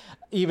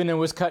 even it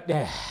was cut.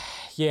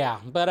 Yeah.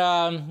 But,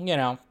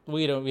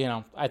 we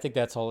don't, I think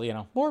that's all,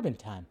 Morbin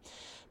time.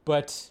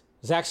 But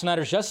Zack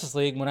Snyder's Justice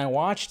League, when I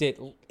watched it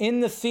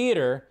in the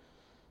theater,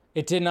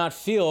 it did not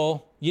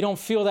feel, you don't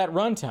feel that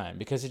runtime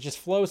because it just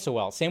flows so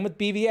well. Same with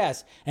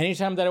BVS.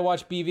 Anytime that I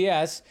watch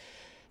BVS,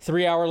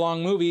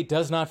 3-hour-long movie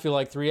does not feel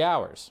like 3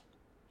 hours.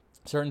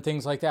 Certain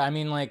things like that. I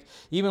mean, like,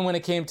 even when it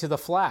came to The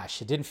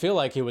Flash, it didn't feel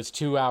like it was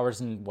 2 hours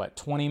and,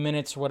 20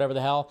 minutes or whatever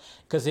the hell,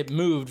 because it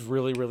moved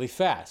really, really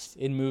fast.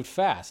 It moved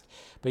fast.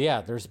 But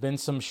yeah, there's been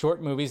some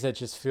short movies that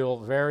just feel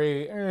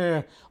very,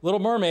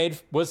 Little Mermaid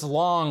was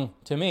long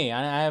to me.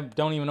 I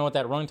don't even know what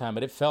that runtime,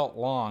 but it felt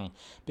long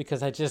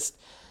because I just,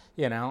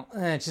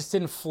 it just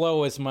didn't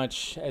flow as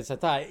much as I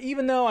thought,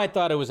 even though I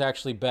thought it was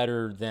actually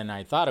better than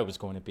I thought it was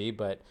going to be.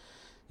 But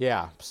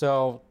yeah,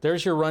 so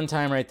there's your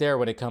runtime right there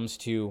when it comes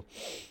to...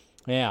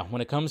 Yeah,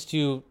 when it comes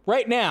to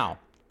right now,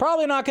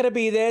 probably not going to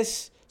be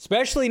this,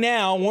 especially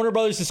now. Warner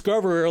Brothers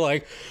Discovery are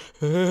like,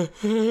 they're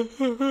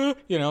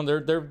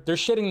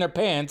shitting their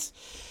pants.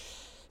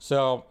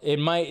 So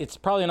it's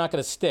probably not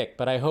going to stick.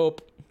 But I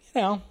hope,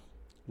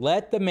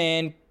 let the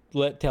man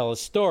tell his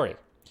story.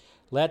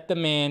 Let the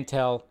man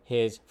tell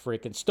his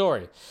freaking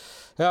story.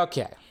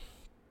 Okay,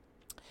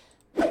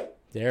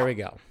 there we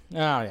go.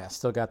 Oh yeah,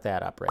 still got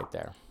that up right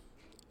there.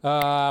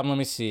 Let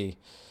me see.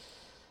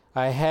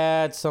 I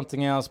had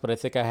something else, but I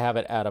think I have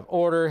it out of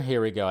order.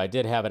 Here we go. I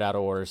did have it out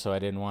of order, so I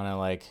didn't want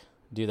to,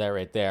 do that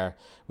right there.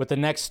 With the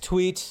next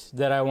tweet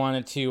that I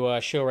wanted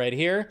to show right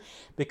here,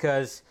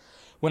 because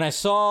when I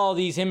saw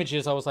these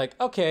images, I was like,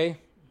 okay,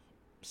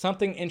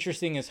 something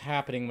interesting is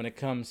happening when it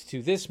comes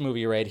to this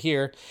movie right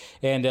here.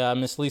 And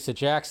Miss Lisa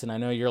Jackson, I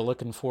know you're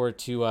looking forward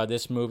to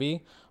this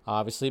movie,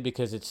 obviously,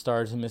 because it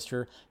stars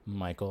Mr.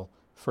 Michael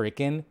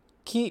freaking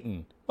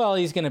Keaton. Well,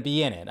 he's going to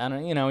be in it. I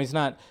don't, he's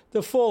not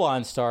the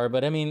full-on star,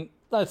 but I mean,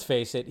 let's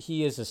face it,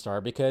 he is a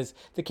star because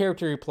the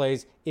character he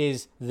plays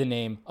is the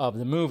name of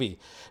the movie.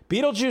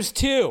 Beetlejuice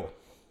 2.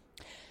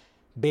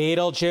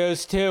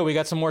 Beetlejuice 2. We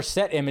got some more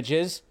set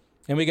images,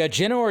 and we got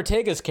Jenna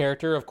Ortega's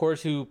character, of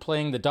course, who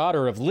playing the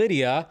daughter of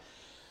Lydia,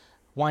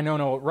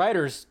 Winona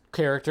Ryder's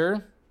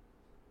character,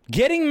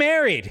 getting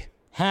married.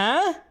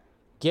 Huh?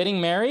 Getting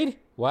married?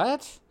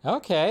 What?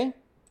 Okay.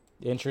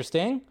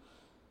 Interesting.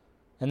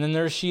 And then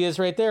there she is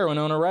right there,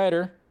 Winona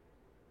Ryder.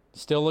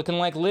 Still looking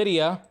like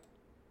Lydia.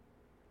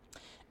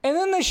 And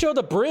then they show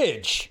the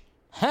bridge.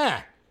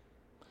 Huh.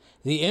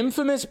 The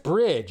infamous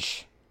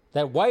bridge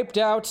that wiped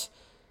out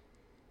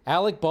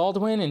Alec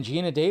Baldwin and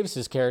Geena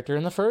Davis's character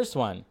in the first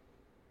one.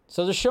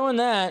 So they're showing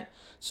that.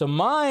 So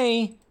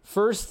my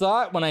first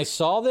thought when I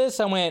saw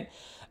this, I went,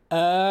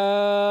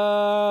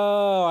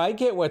 oh, I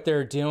get what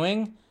they're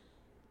doing.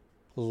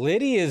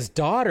 Lydia's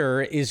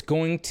daughter is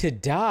going to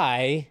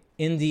die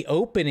in the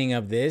opening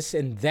of this,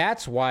 and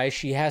that's why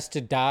she has to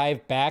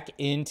dive back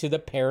into the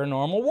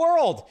paranormal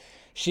world.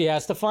 She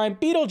has to find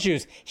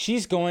Beetlejuice.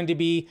 She's going to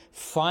be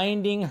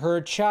finding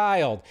her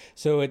child.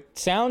 So it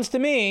sounds to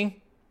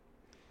me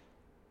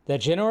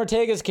that Jenna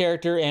Ortega's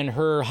character and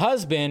her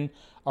husband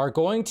are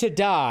going to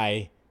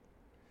die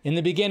in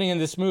the beginning of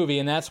this movie,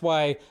 and that's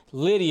why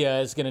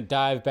Lydia is going to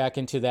dive back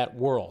into that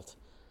world.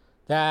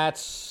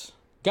 That's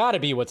got to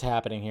be what's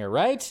happening here,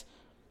 right?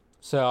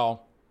 So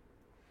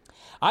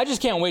I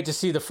just can't wait to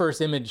see the first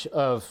image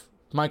of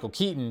Michael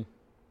Keaton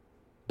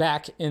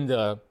back in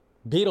the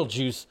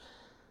Beetlejuice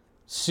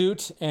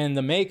suit and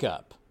the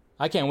makeup.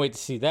 I can't wait to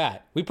see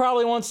that. We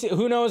probably won't see,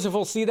 who knows if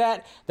we'll see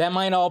that. That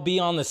might all be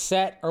on the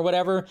set or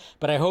whatever,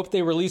 but I hope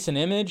they release an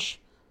image,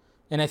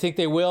 and I think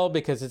they will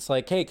because it's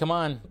like, hey, come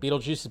on,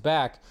 Beetlejuice is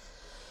back.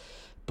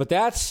 But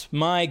that's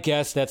my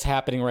guess that's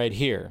happening right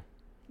here.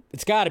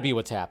 It's got to be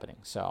what's happening.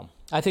 So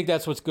I think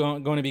that's what's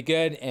going to be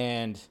good,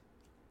 and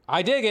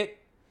I dig it.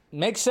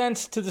 Makes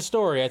sense to the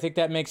story. I think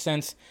that makes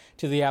sense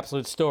to the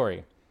absolute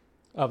story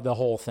of the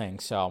whole thing.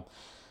 So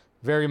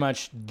very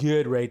much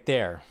good right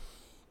there.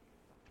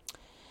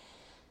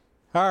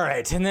 All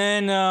right, and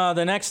then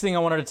the next thing I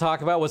wanted to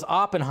talk about was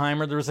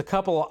Oppenheimer. There was a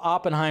couple of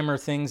Oppenheimer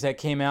things that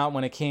came out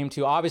when it came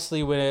to,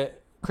 obviously,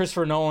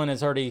 Christopher Nolan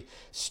has already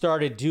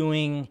started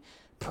doing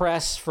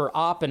press for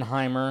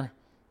Oppenheimer,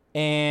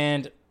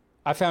 and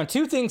I found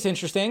two things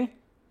interesting.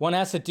 One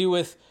has to do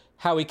with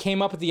how he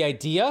came up with the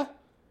idea,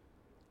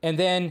 and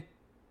then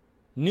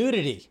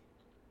nudity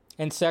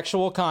and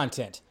sexual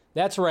content.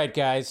 That's right,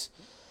 guys.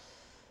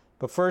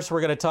 But first,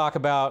 we're going to talk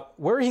about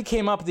where he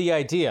came up with the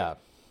idea.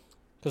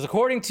 Because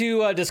according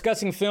to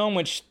Discussing Film,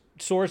 which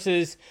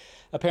sources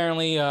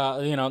apparently,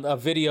 a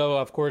video,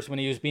 of course, when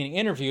he was being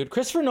interviewed,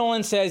 Christopher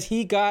Nolan says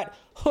he got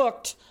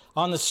hooked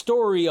on the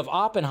story of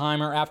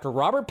Oppenheimer after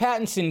Robert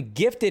Pattinson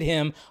gifted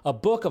him a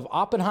book of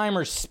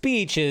Oppenheimer's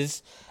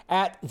speeches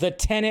at the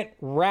Tenet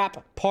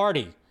wrap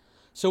party.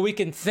 So we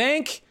can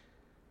thank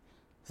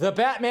the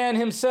Batman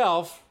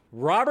himself,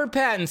 Robert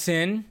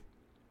Pattinson,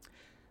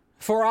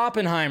 for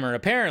Oppenheimer,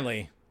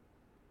 apparently.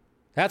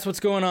 That's what's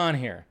going on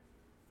here.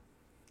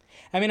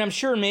 I mean, I'm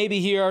sure maybe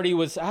he already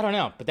was, I don't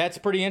know, but that's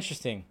pretty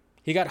interesting.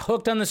 He got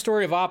hooked on the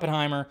story of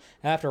Oppenheimer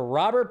after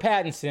Robert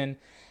Pattinson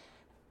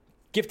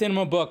gifted him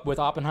a book with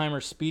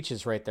Oppenheimer's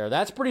speeches right there.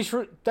 That's pretty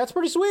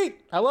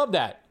sweet. I love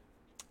that.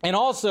 And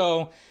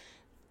also,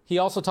 he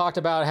also talked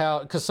about how,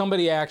 because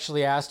somebody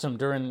actually asked him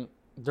during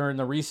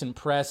the recent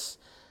press,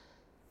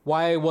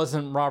 why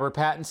wasn't Robert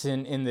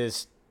Pattinson in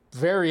this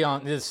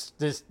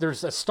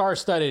there's a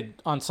star-studded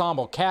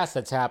ensemble cast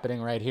that's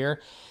happening right here.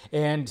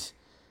 And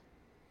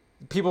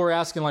people were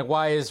asking, like,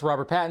 why is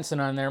Robert Pattinson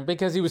on there?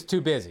 Because he was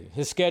too busy.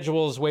 His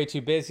schedule is way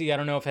too busy. I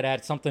don't know if it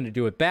had something to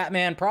do with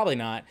Batman. Probably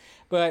not.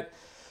 But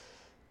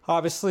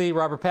obviously,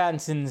 Robert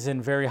Pattinson's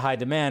in very high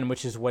demand,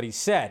 which is what he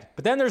said.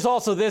 But then there's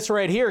also this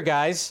right here,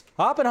 guys.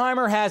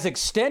 Oppenheimer has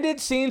extended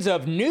scenes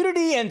of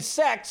nudity and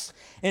sex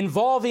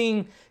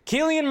involving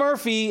Cillian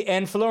Murphy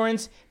and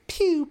Florence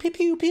Pugh, pew,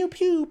 pew, pew,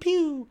 pew,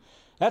 pew.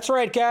 That's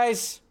right,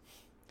 guys.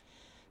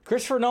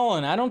 Christopher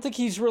Nolan, I don't think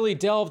he's really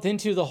delved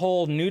into the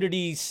whole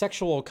nudity,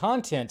 sexual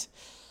content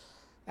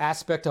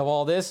aspect of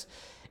all this.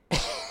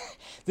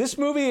 This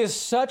movie is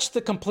such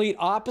the complete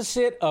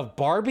opposite of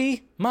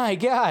Barbie. My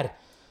God,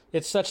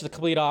 it's such the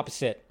complete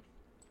opposite.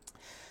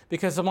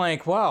 Because I'm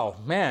like, wow,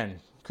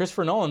 man,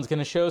 Christopher Nolan's going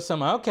to show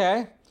some,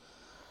 okay,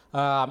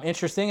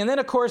 interesting. And then,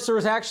 of course, there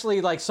was actually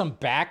like some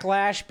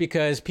backlash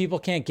because people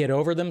can't get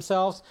over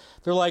themselves.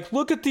 They're like,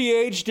 look at the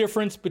age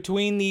difference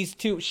between these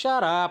two.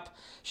 Shut up.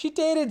 She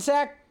dated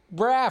Zach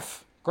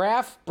Braff,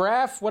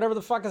 whatever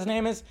the fuck his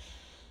name is.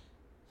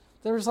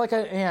 There was like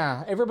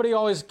everybody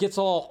always gets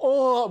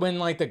all, when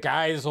like the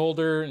guy is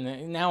older,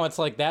 and now it's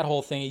like that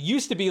whole thing.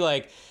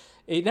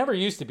 It never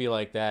used to be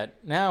like that.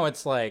 Now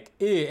it's like,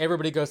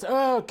 everybody goes,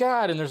 oh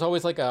God, and there's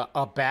always like a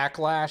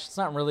backlash. It's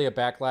not really a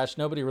backlash.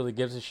 Nobody really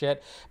gives a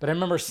shit. But I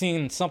remember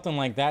seeing something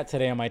like that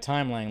today on my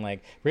timeline,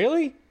 like,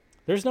 really?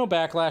 There's no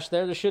backlash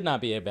there? There should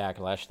not be a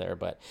backlash there.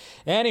 But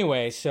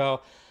anyway,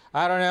 so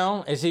I don't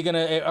know.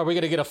 Are we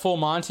gonna get a full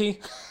Monty?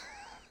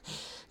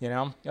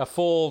 A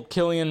full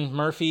Cillian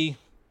Murphy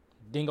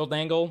dingle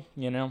dangle?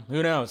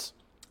 Who knows?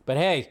 But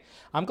hey,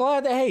 I'm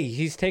glad that,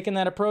 he's taking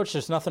that approach.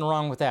 There's nothing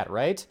wrong with that,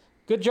 right?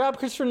 Good job,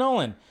 Christopher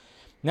Nolan.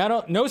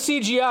 Now, no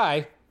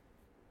CGI,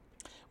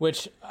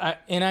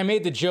 I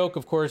made the joke,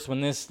 of course,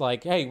 when this,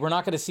 like, hey, we're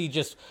not going to see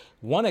just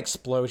one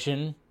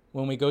explosion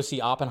when we go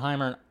see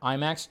Oppenheimer in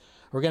IMAX.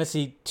 We're going to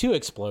see two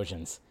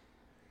explosions.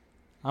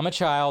 I'm a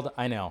child.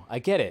 I know. I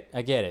get it.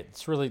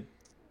 It's really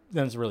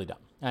dumb.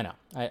 I know.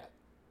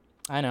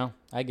 I know.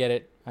 I get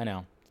it. I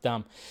know. It's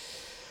dumb.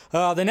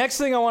 The next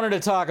thing I wanted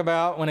to talk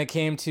about when it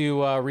came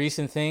to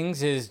recent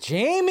things is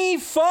Jamie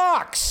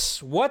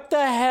Foxx. What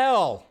the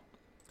hell?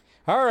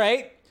 All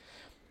right.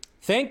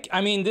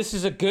 This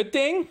is a good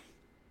thing.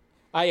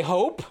 I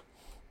hope.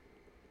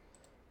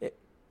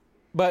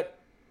 But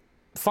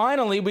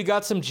finally, we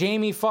got some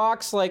Jamie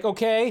Foxx. Like,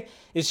 okay,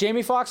 is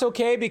Jamie Foxx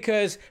okay?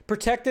 Because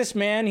protect this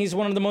man. He's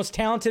one of the most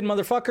talented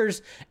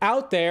motherfuckers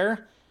out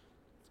there.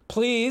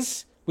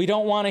 Please, we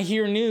don't want to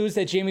hear news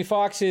that Jamie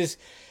Foxx is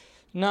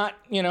not,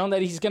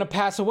 that he's going to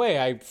pass away.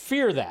 I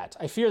fear that.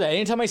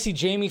 Anytime I see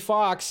Jamie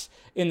Foxx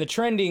in the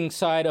trending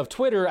side of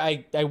Twitter,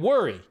 I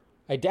worry.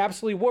 I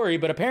absolutely worry,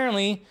 but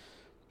apparently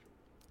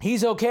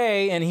he's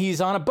okay and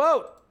he's on a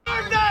boat.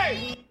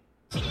 Birthday!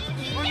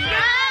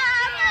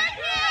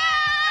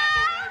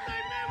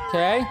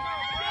 Okay.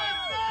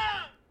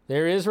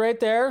 There he is right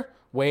there,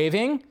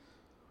 waving.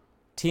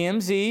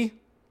 TMZ.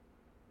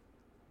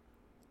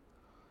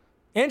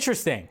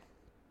 Interesting.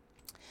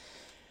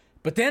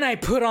 But then I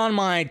put on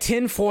my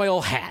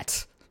tinfoil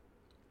hat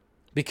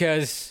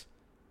because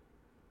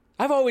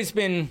I've always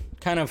been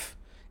kind of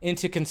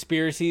into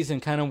conspiracies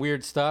and kind of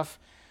weird stuff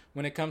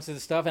when it comes to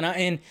this stuff.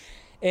 And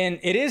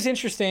it is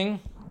interesting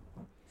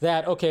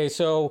that, okay,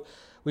 so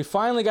we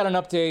finally got an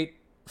update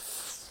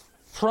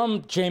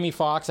from Jamie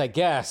Foxx, I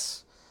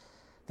guess,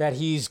 that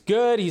he's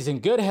good, he's in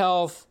good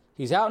health,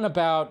 he's out and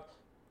about,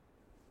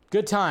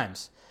 good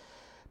times.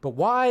 But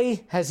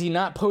why has he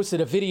not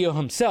posted a video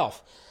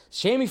himself?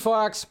 Jamie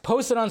Foxx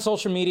posted on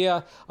social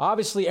media.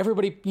 Obviously,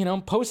 everybody,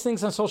 post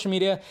things on social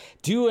media,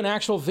 do an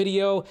actual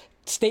video,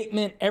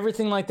 statement,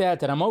 everything like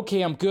that I'm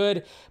okay, I'm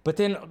good. But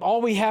then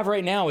all we have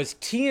right now is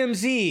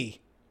TMZ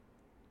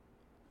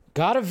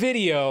got a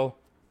video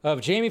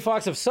of Jamie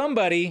Foxx, of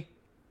somebody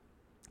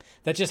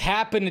that just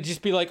happened to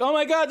just be like, oh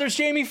my God, there's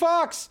Jamie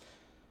Foxx.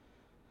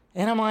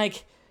 And I'm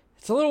like,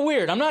 it's a little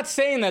weird. I'm not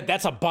saying that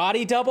that's a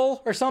body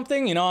double or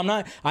something.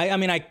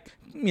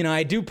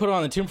 I do put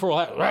on the tomb for,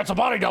 that's a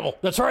body double.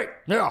 That's right.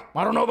 Yeah,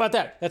 I don't know about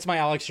that. That's my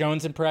Alex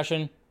Jones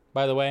impression,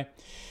 by the way.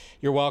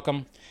 You're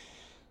welcome.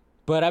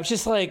 But I was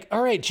just like,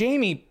 all right,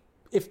 Jamie,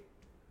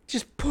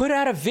 just put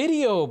out a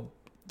video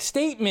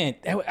statement.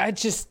 I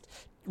just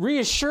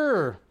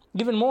reassure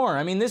even more.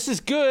 I mean, this is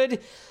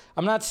good.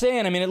 I'm not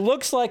saying, it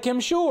looks like him,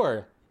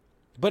 sure.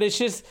 But it's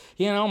just,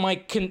 my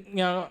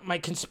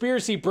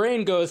conspiracy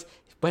brain goes,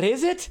 but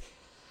is it?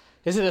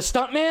 Is it a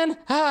stuntman?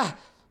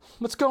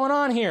 What's going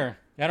on here?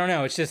 I don't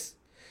know. It's just,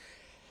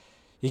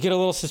 you get a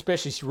little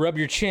suspicious. You rub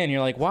your chin.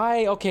 You're like,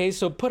 why? Okay,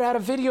 so put out a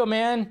video,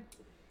 man.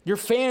 Your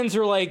fans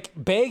are like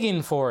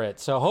begging for it.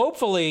 So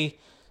hopefully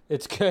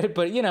it's good.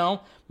 But,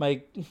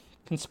 my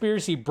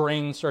conspiracy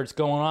brain starts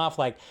going off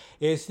like,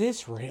 is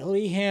this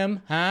really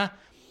him? Huh?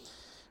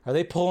 Are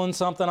they pulling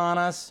something on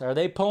us?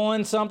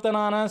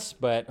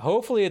 But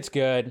hopefully it's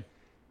good.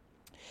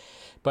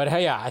 But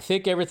hey, yeah, I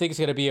think everything's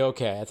going to be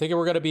okay. I think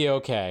we're going to be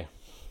okay.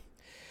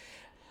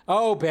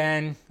 Oh,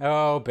 Ben.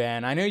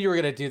 I knew you were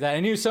going to do that. I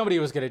knew somebody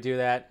was going to do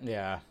that.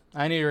 Yeah,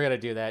 I knew you were going to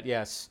do that.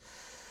 Yes.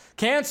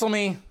 Cancel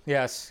me.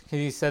 Yes.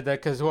 He said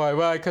that because why?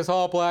 Well, because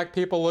all black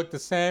people look the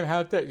same.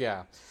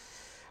 Yeah.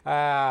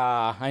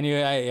 I knew.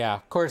 Yeah.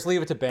 Of course,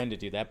 leave it to Ben to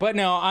do that. But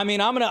no, I'm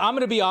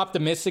gonna be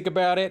optimistic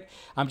about it.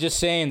 I'm just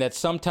saying that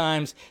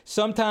sometimes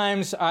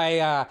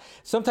I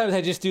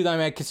just do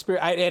that.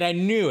 And I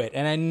knew it.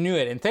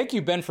 And thank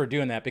you, Ben, for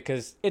doing that,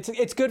 because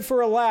it's good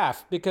for a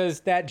laugh,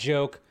 because that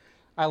joke,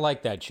 I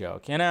like that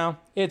joke.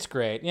 It's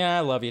great. Yeah,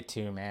 I love you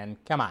too, man.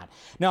 Come on.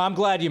 No, I'm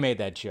glad you made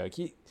that joke.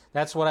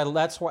 That's why I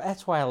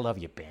love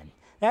you, Ben.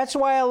 That's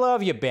why I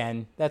love you,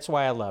 Ben. That's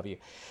why I love you.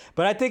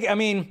 But I think,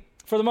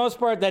 for the most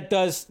part, that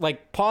does,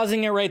 like,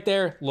 pausing it right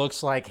there,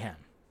 looks like him.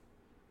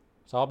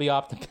 So I'll be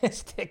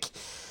optimistic.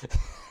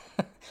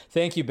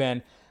 Thank you,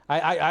 Ben.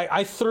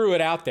 I threw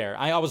it out there.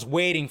 I was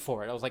waiting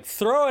for it. I was like,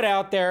 throw it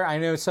out there. I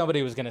knew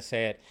somebody was going to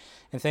say it.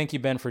 And thank you,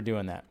 Ben, for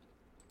doing that.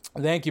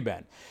 Thank you,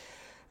 Ben.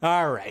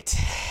 All right.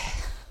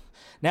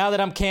 Now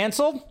that I'm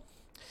canceled,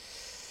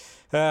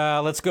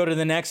 let's go to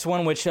the next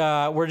one, which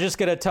we're just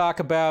going to talk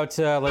about.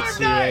 Let's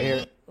see right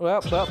here. Well,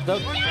 it's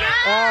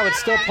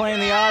still playing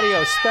the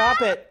audio.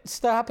 Stop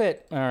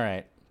it.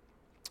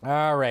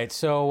 All right.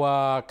 So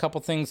a couple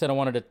things that I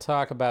wanted to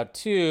talk about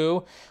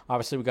too.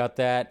 Obviously, we got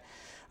that.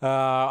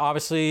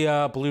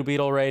 Blue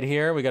Beetle right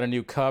here. We got a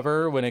new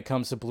cover when it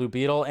comes to Blue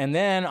Beetle. And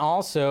then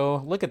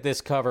also, look at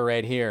this cover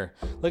right here.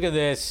 Look at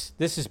this.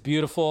 This is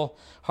beautiful.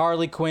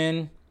 Harley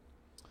Quinn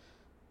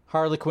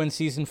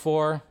season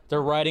 4.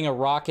 They're riding a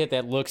rocket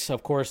that looks,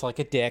 of course, like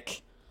a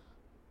dick.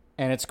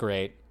 And it's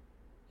great.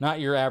 Not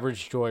your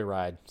average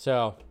joyride.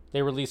 So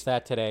they released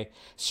that today.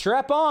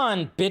 Strap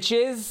on,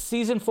 bitches.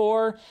 Season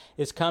 4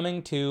 is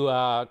coming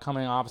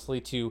obviously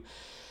to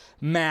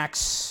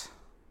Max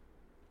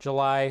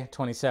July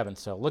 27th.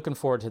 So looking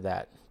forward to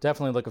that.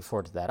 Definitely looking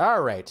forward to that.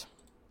 All right.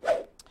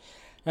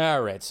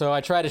 So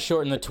I tried to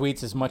shorten the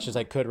tweets as much as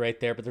I could right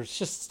there, but there's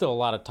just still a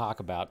lot of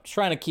talk about.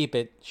 Trying to keep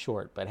it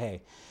short, but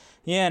hey,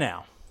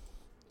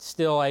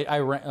 still I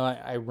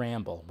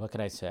ramble. What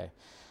can I say?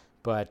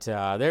 But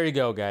there you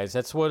go, guys.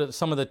 That's what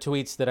some of the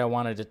tweets that I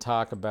wanted to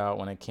talk about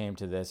when it came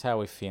to this. How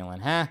we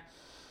feeling, huh?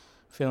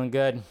 Feeling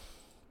good?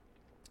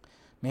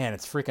 Man,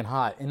 it's freaking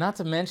hot. And not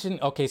to mention,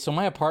 okay, so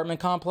my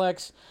apartment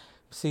complex,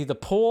 see the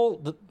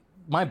pool,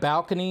 my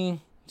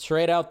balcony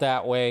straight out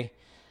that way,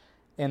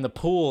 and the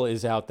pool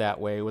is out that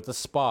way with the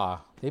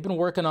spa. They've been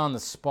working on the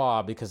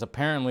spa because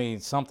apparently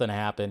something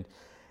happened,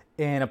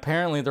 and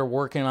apparently they're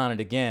working on it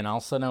again. All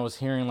of a sudden I was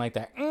hearing like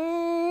that,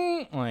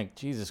 I'm like,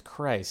 Jesus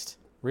Christ.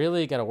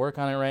 Really? Got to work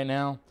on it right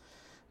now?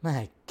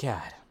 My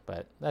God.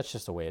 But that's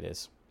just the way it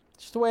is.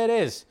 It's just the way it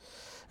is.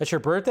 That's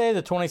your birthday,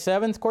 the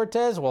 27th,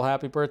 Cortez? Well,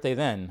 happy birthday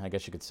then, I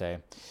guess you could say.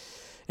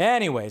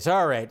 Anyways,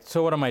 all right.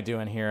 So what am I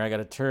doing here? I got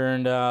to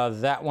turn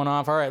that one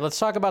off. All right, let's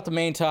talk about the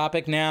main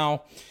topic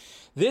now.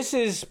 This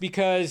is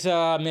because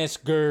Miss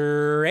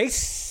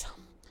Grace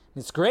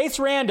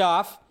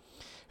Randolph,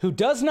 who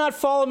does not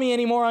follow me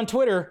anymore on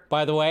Twitter,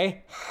 by the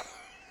way.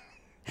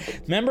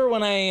 Remember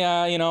when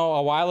I,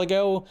 a while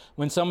ago,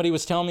 when somebody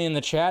was telling me in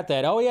the chat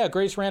that, oh yeah,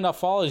 Grace Randolph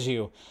follows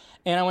you.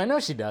 And I went,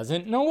 no, she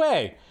doesn't. No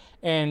way.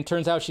 And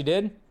turns out she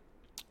did.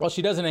 Well,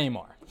 she doesn't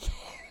anymore.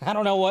 I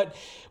don't know what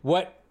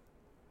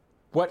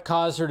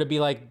caused her to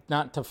be like,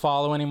 not to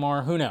follow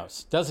anymore. Who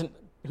knows?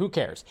 Who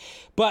cares?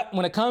 But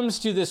when it comes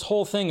to this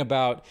whole thing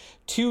about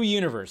two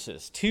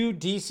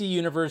DC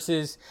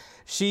universes,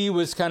 she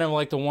was kind of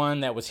like the one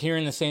that was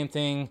hearing the same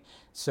thing.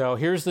 So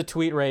here's the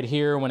tweet right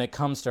here when it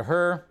comes to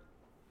her.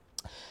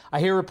 I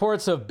hear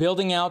reports of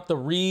building out the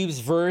Reeves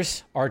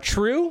verse are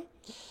true.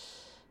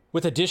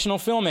 with additional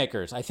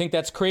filmmakers. I think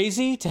that's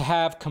crazy to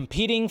have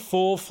competing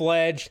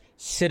full-fledged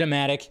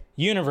cinematic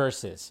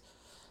universes.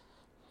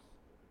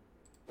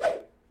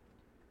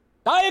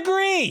 I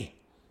agree.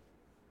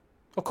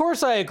 Of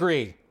course I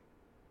agree.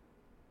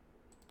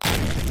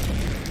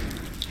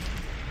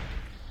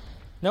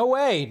 No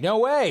way, no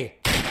way.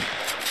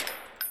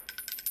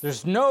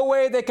 There's no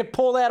way they could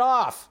pull that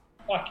off.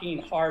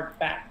 Fucking hard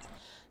fact.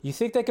 You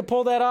think they could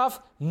pull that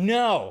off?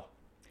 No.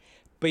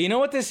 But you know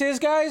what this is,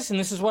 guys? And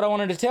this is what I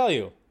wanted to tell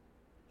you.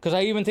 Because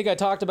I even think I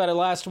talked about it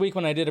last week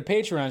when I did a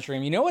Patreon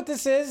stream. You know what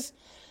this is?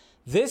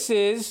 This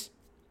is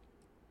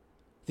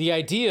the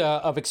idea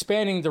of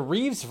expanding the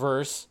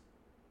Reeves-verse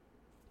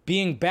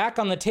being back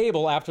on the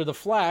table after the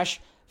Flash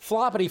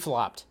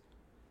floppity-flopped.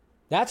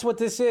 That's what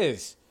this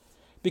is.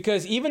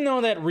 Because even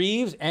though that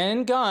Reeves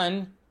and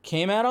Gunn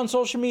came out on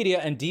social media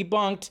and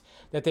debunked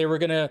that they were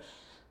going to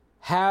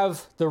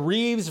have the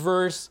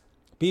Reeves-verse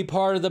be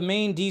part of the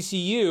main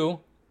DCU,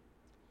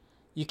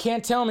 you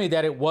can't tell me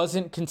that it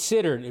wasn't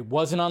considered. It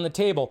wasn't on the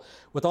table.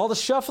 With all the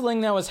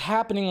shuffling that was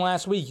happening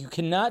last week, you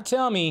cannot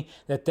tell me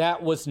that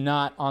that was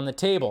not on the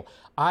table.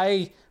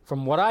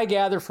 From what I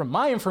gather from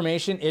my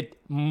information, it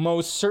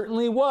most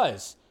certainly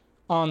was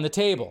on the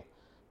table.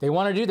 They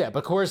want to do that. But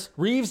of course,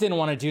 Reeves didn't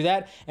want to do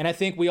that, and I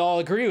think we all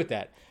agree with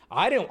that.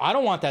 I don't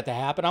want that to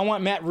happen. I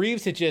want Matt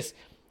Reeves to just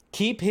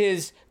keep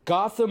his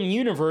Gotham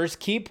universe,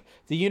 keep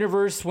the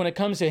universe when it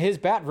comes to his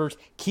Batverse,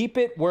 keep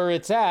it where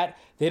it's at.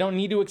 They don't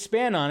need to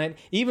expand on it,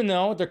 even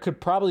though there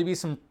could probably be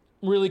some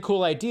really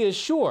cool ideas,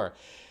 sure.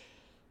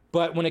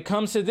 But when it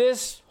comes to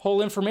this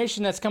whole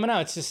information that's coming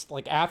out, it's just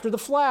like after the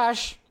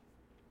Flash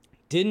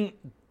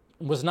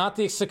was not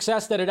the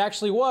success that it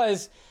actually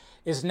was,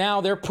 is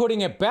now they're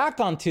putting it back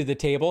onto the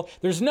table.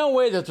 There's no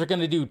way that they're going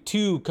to do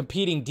two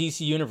competing DC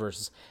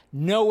universes.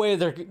 No way.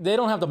 They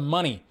don't have the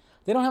money.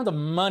 They don't have the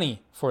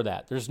money for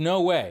that. There's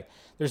no way.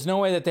 There's no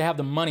way that they have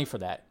the money for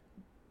that.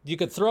 You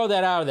could throw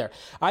that out of there.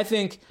 I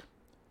think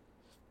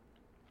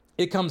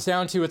it comes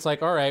down to, it's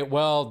like, all right,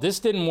 well, this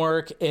didn't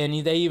work,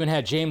 and they even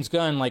had James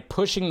Gunn like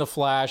pushing the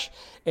Flash,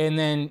 and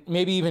then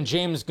maybe even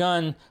James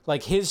Gunn,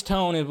 like his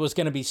tone, it was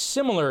going to be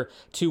similar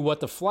to what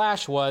the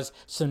Flash was.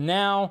 So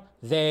now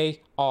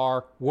they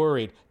are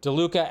worried.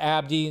 DeLuca,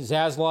 Abdi,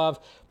 Zaslav,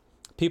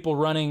 people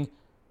running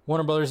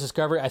Warner Brothers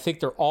Discovery, I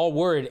think they're all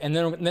worried, and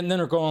then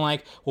they're going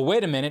like, well,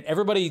 wait a minute,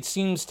 everybody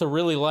seems to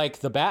really like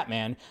the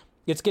Batman.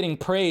 It's getting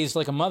praised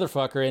like a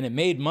motherfucker, and it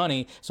made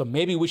money, so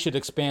maybe we should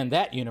expand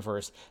that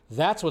universe.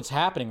 That's what's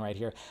happening right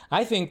here.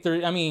 I think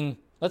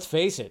let's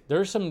face it,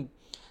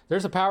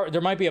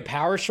 there might be a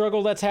power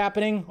struggle that's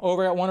happening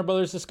over at Warner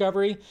Brothers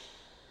Discovery.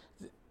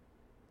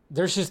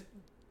 There's just,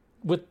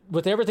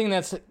 with everything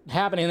that's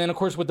happening, and then of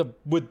course with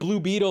Blue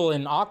Beetle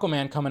and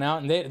Aquaman coming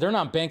out, and they're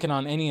not banking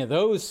on any of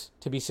those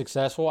to be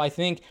successful. I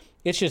think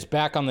it's just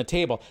back on the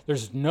table.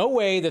 There's no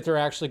way that they're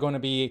actually going to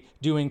be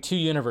doing two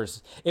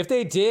universes. If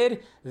they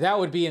did, that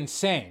would be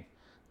insane.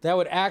 That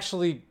would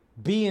actually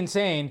be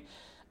insane.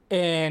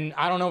 And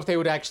I don't know if they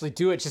would actually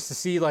do it just to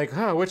see like,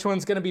 which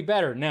one's going to be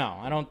better. No,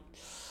 I don't.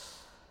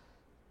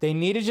 They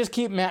need to just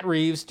keep Matt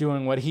Reeves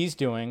doing what he's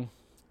doing,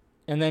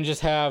 and then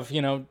just have,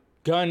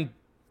 Gunn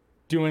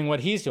doing what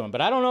he's doing. But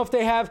I don't know if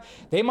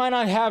they might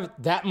not have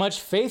that much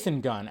faith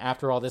in Gunn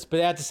after all this. But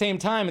at the same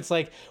time, it's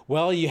like,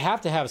 well, you have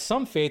to have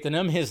some faith in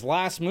him. His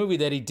last movie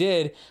that he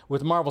did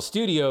with Marvel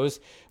Studios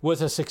was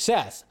a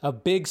success, a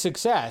big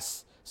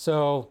success.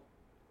 So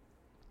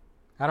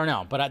I don't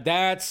know. But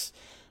that's,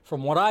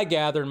 from what I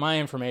gathered, my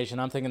information,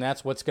 I'm thinking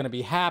that's what's going to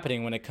be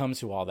happening when it comes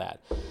to all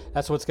that.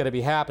 That's what's going to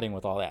be happening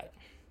with all that.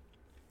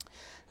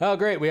 Oh,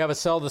 great. We have a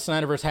Sell the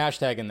Snyderverse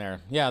hashtag in there.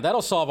 Yeah,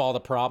 that'll solve all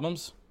the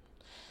problems.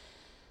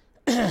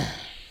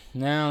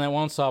 No, that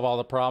won't solve all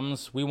the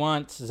problems. We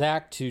want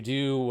Zach to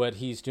do what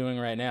he's doing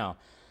right now.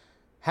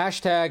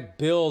 Hashtag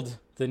build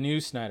the new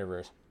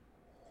Snyderverse.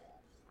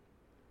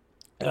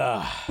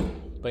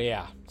 But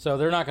yeah, so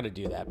they're not going to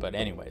do that. But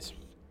anyways,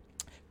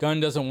 Gunn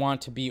doesn't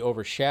want to be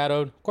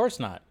overshadowed. Of course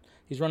not.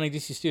 He's running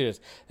DC Studios.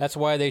 That's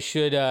why they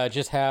should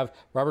just have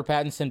Robert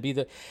Pattinson be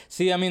the...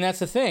 See, I mean, that's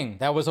the thing.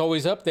 That was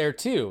always up there,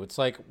 too. It's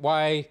like,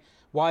 why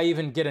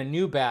even get a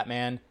new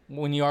Batman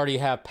when you already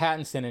have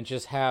Pattinson and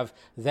just have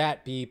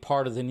that be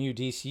part of the new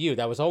DCU?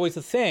 That was always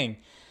the thing.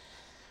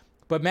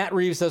 But Matt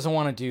Reeves doesn't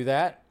want to do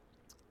that.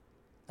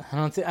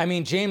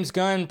 James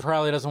Gunn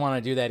probably doesn't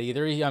want to do that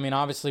either.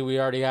 Obviously, we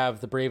already have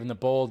the Brave and the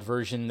Bold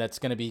version that's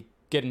going to be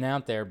getting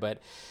out there.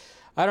 But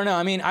I don't know.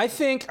 I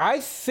think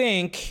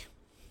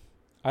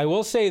I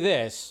will say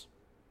this,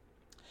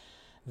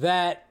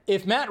 that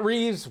if Matt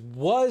Reeves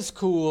was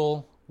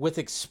cool with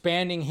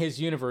expanding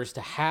his universe to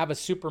have a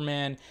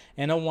Superman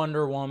and a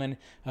Wonder Woman,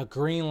 a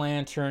Green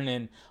Lantern,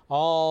 and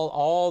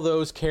all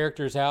those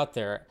characters out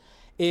there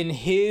in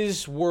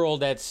his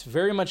world that's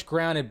very much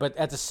grounded, but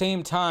at the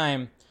same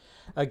time,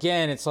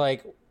 again, it's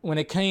like when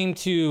it came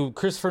to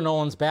Christopher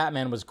Nolan's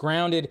Batman, was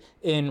grounded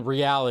in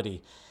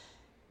reality.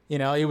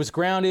 It was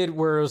grounded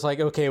where it was like,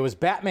 okay, it was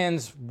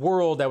Batman's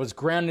world that was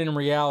grounded in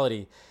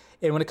reality.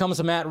 And when it comes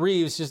to Matt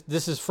Reeves,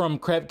 this is from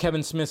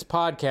Kevin Smith's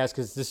podcast,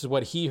 because this is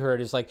what he heard,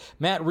 is like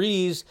Matt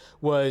Reeves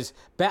was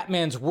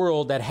Batman's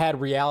world that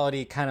had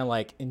reality kind of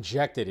like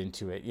injected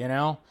into it, you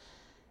know?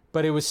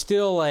 But it was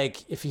still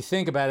like, if you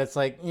think about it, it's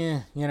like,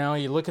 you know,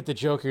 you look at the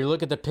Joker, you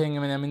look at the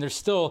Penguin. I mean,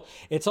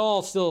 it's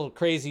all still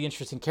crazy,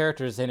 interesting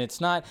characters, and it's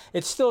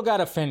still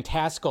got a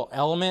fantastical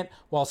element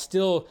while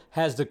still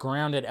has the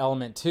grounded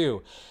element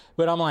too.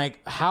 But I'm like,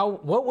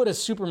 what would a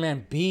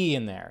Superman be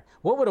in there?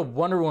 What would a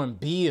Wonder Woman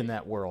be in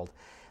that world?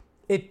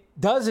 It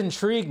does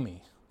intrigue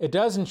me.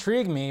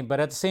 But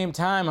at the same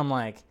time, I'm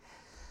like,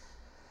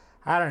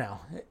 I don't know.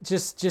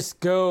 Just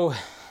go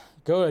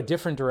a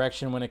different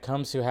direction when it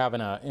comes to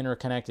having an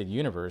interconnected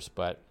universe,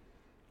 but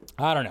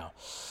I don't know.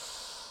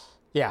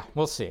 Yeah,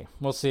 we'll see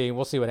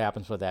what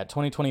happens with that.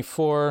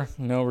 2024,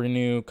 no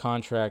renew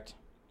contract.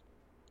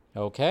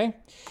 Okay.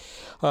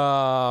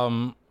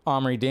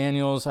 Omri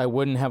Daniels, I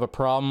wouldn't have a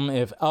problem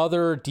if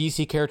other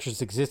DC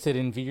characters existed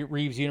in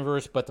Reeves'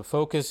 universe, but the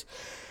focus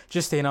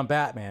just stayed on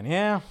Batman.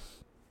 Yeah.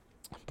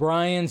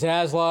 Brian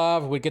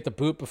Zaslav would get the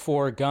boot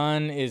before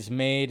Gunn is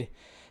made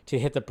to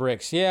hit the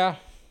bricks. Yeah.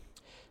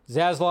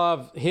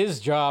 Zaslav, his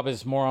job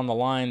is more on the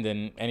line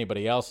than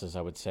anybody else's,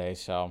 I would say.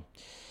 So,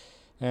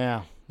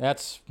 yeah,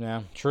 that's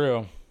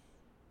true.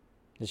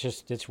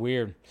 It's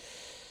weird.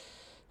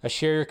 I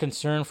share your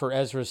concern for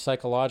Ezra's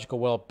psychological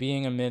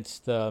well-being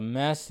amidst the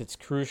mess. It's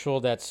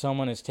crucial that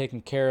someone is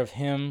taking care of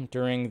him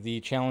during the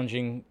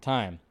challenging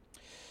time.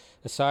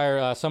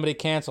 Sire, somebody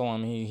cancel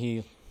him.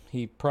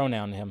 He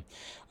pronouned him.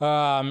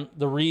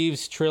 The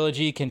Reeves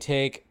trilogy can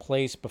take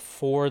place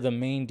before the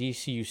main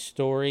DCU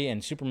story,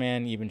 and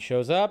Superman even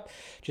shows up.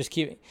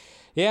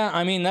 Yeah,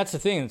 I mean, that's the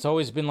thing. It's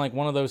always been like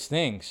one of those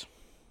things.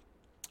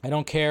 I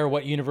don't care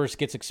what universe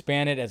gets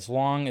expanded as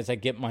long as I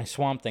get my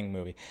Swamp Thing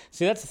movie.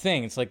 See, that's the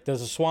thing. It's like,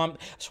 does a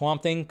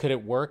Swamp Thing, could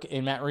it work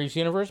in Matt Reeves'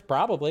 universe?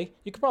 Probably.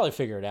 You could probably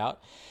figure it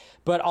out.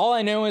 But all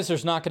I know is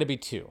there's not going to be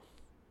two.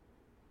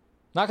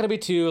 Not going to be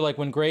two, like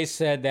when Grace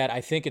said that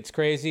I think it's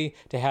crazy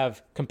to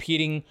have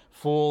competing,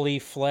 fully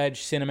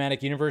fledged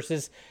cinematic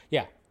universes.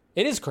 Yeah,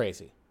 it is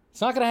crazy. It's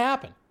not going to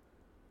happen.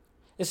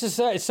 It's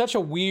such a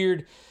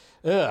weird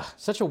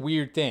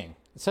thing.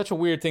 It's such a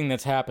weird thing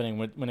that's happening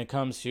when it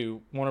comes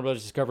to Warner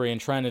Bros. Discovery and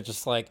trying to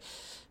just like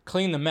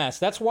clean the mess.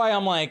 That's why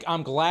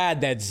I'm glad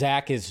that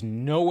Zach is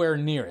nowhere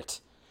near it.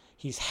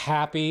 He's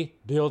happy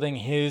building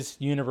his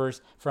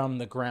universe from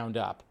the ground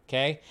up,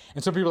 okay?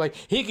 And some people are like,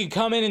 he could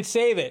come in and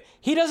save it.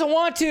 He doesn't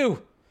want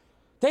to.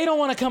 They don't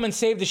want to come and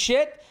save the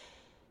shit.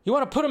 You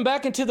want to put him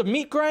back into the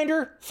meat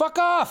grinder? Fuck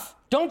off.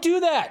 Don't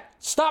do that.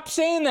 Stop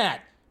saying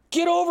that.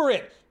 Get over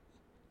it.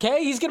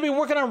 Okay? He's going to be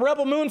working on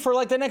Rebel Moon for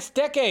like the next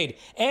decade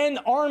and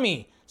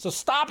Army. So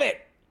stop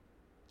it.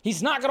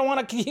 He's not going to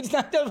want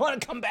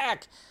to come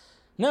back.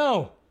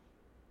 No.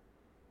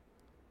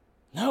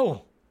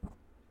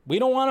 We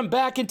don't want him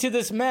back into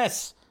this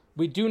mess.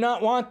 We do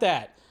not want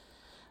that.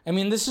 I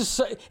mean,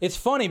 it's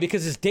funny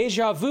because it's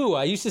deja vu.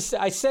 I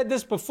said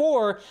this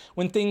before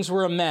when things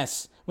were a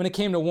mess, when it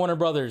came to Warner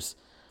Brothers.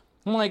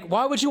 I'm like,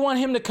 why would you want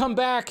him to come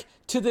back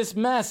to this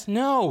mess?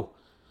 No.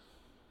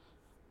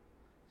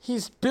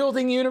 He's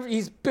building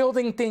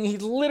things. He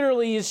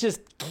literally is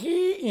just,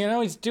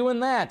 he's doing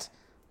that.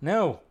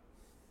 No.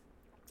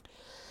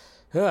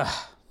 Ugh.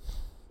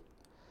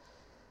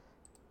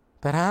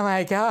 But oh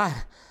my God,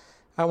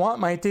 I want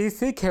my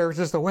DC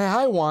characters the way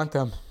I want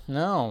them.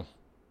 No.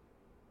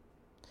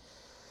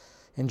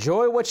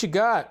 Enjoy what you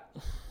got.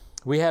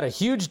 We had a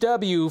huge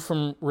W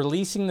from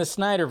releasing the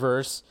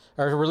Snyderverse,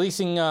 or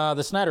releasing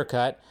the Snyder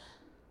Cut.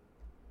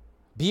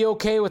 Be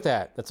okay with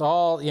that. That's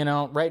all,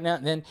 right now.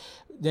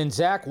 Then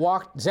Zach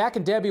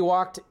and Debbie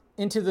walked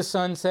into the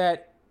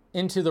sunset,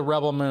 into the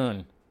Rebel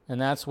Moon.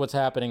 And that's what's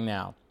happening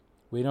now.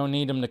 We don't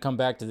need them to come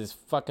back to this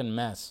fucking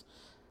mess.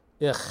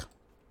 Ugh.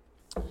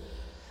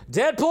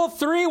 Deadpool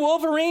 3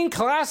 Wolverine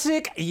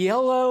classic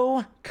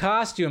yellow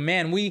costume.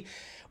 Man, we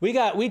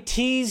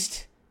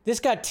teased. This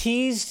got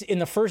teased in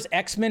the first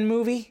X-Men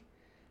movie.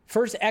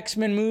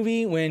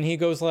 When he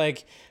goes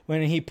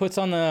when he puts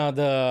on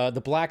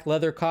the black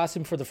leather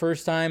costume for the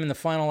first time in the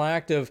final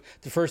act of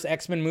the first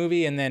X-Men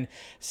movie, and then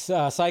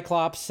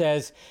Cyclops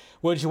says,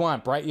 "What did you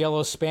want? Bright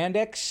yellow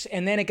spandex?"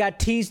 And then it got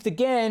teased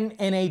again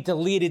in a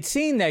deleted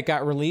scene that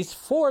got released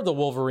for the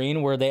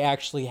Wolverine, where they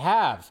actually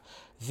have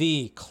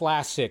the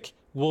classic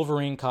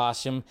Wolverine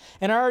costume.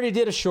 And I already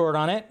did a short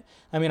on it.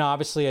 I mean,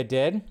 obviously I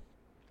did,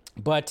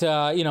 but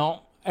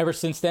ever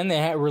since then they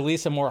had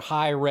released a more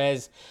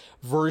high-res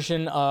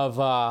version of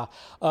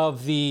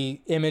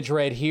the image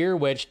right here,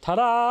 which,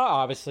 ta-da,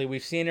 obviously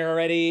we've seen it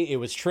already. It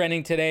was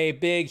trending today,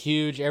 big,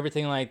 huge,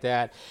 everything like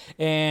that.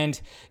 And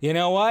you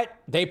know what?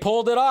 They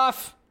pulled it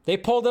off.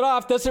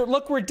 Does it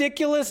look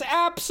ridiculous?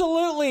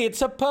 Absolutely. It's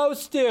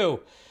supposed to.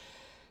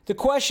 The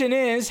question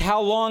is,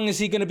 how long is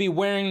he going to be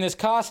wearing this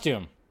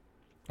costume?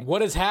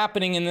 What is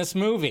happening in this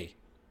movie?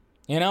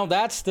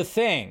 That's the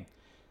thing.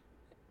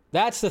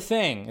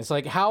 It's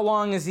like, how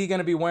long is he going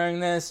to be wearing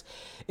this?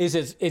 Is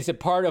it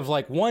part of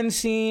like one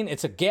scene?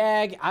 It's a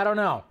gag? I don't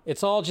know.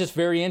 It's all just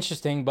very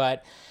interesting.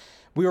 But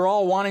we were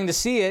all wanting to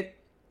see it.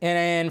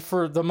 And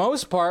for the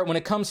most part, when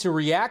it comes to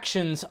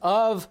reactions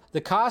of the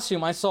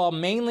costume, I saw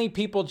mainly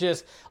people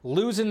just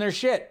losing their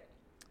shit.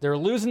 They're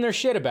losing their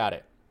shit about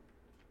it.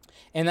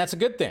 And that's a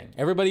good thing.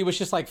 Everybody was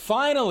just like,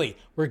 finally,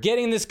 we're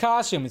getting this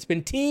costume. It's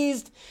been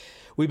teased.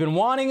 We've been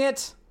wanting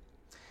it.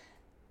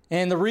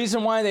 And the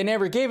reason why they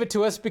never gave it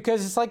to us,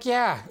 because it's like,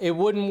 yeah, it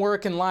wouldn't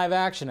work in live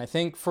action. I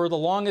think for the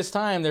longest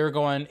time, they were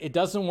going, it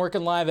doesn't work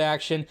in live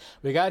action.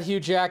 We got Hugh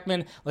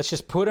Jackman. Let's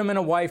just put him in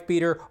a wife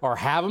beater or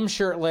have him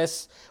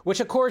shirtless, which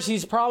of course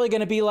he's probably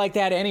going to be like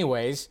that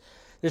anyways.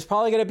 There's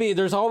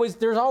always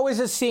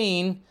a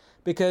scene,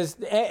 because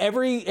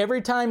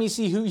every time you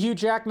see Hugh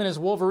Jackman as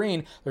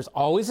Wolverine, there's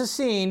always a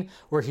scene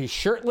where he's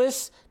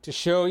shirtless to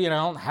show,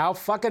 how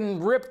fucking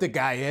ripped the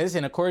guy is.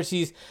 And of course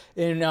he's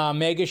in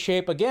mega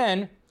shape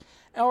again.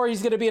 Or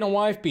he's going to be in a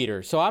wife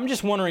beater. So I'm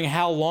just wondering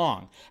how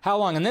long.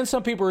 And then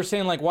some people are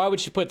saying, like, why would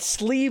she put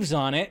sleeves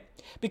on it?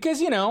 Because,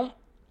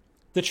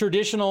 the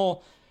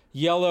traditional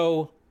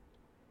yellow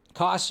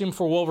costume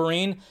for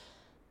Wolverine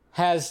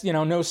has,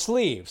 no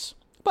sleeves.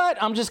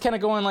 But I'm just kind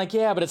of going like,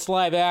 yeah, but it's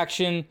live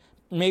action.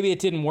 Maybe it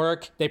didn't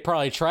work. They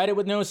probably tried it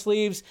with no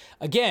sleeves.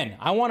 Again,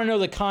 I want to know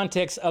the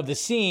context of the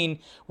scene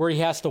where he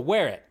has to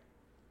wear it.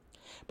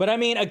 But I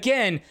mean,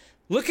 again,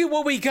 look at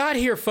what we got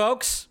here,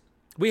 folks.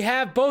 We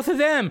have both of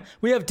them.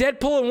 We have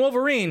Deadpool and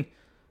Wolverine,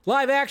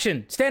 live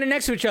action, standing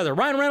next to each other.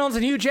 Ryan Reynolds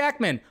and Hugh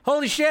Jackman.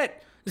 Holy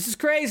shit. This is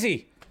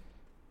crazy.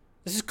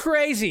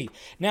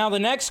 Now, the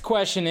next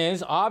question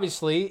is,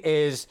 obviously,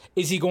 is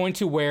he going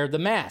to wear the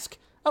mask?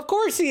 Of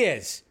course he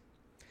is.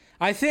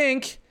 I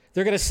think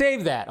they're going to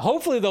save that.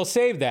 Hopefully they'll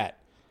save that.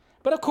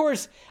 But of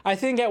course, I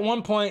think at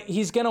one point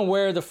he's going to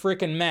wear the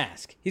freaking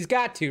mask. He's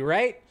got to,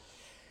 right?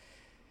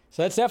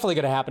 So that's definitely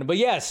going to happen. But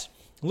yes,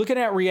 looking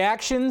at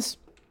reactions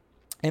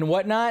and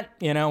whatnot,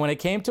 when it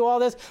came to all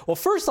this. Well,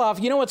 first off,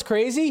 what's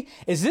crazy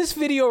is this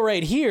video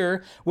right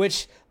here,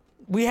 which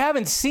we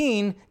haven't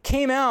seen,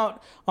 came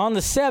out on the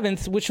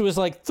 7th, which was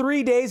like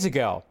 3 days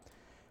ago.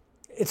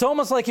 It's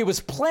almost like it was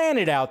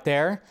planted out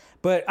there,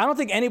 but I don't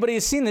think anybody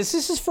has seen this.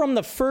 This is from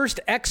the first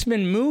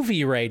X-Men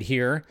movie right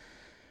here,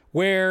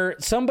 where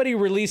somebody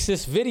released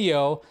this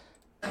video.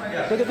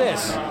 Look at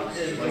this.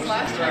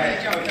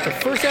 The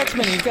first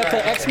X-Men, he's got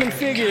the X-Men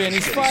figure and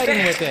he's fighting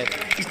with it.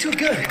 He's too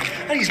good.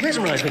 And he's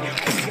mesmerized me.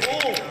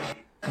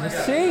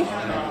 See?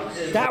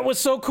 That was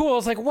so cool. I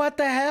was like, what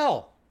the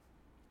hell?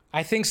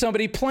 I think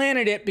somebody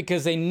planted it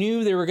because they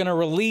knew they were going to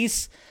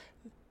release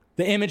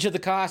the image of the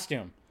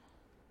costume.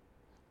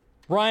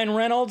 Ryan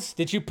Reynolds,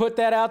 did you put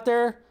that out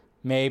there?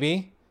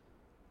 Maybe.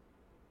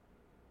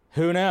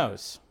 Who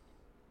knows?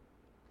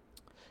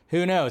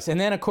 And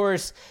then, of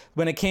course,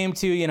 when it came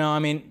to,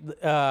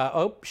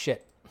 oh,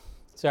 shit.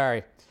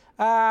 Sorry.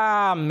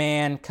 Ah,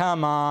 man,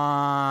 come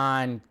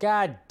on.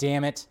 God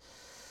damn it.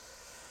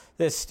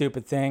 This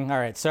stupid thing. All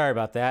right, sorry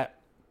about that.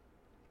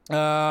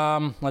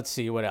 Let's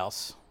see, what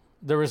else?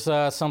 There was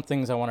some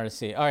things I wanted to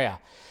see. Oh, yeah.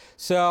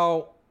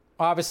 So,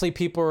 obviously,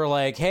 people were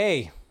like,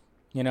 hey,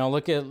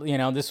 look at,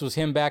 this was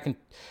him back in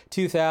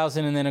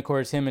 2000, and then, of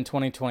course, him in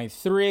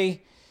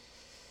 2023.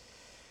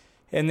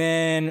 And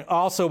then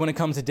also when it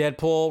comes to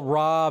Deadpool,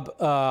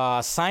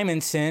 Rob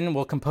Simonson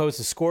will compose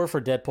the score for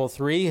Deadpool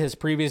 3. His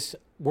previous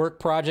work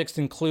projects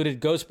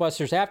included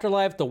Ghostbusters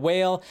Afterlife, The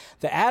Whale,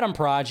 The Atom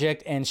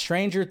Project, and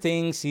Stranger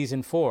Things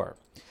Season 4.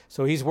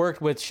 So he's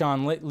worked with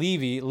Sean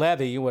Levy,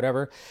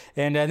 whatever.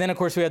 And then, of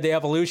course, we had the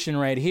evolution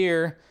right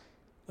here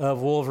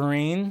of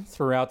Wolverine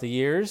throughout the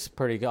years.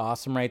 Pretty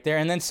awesome right there.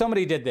 And then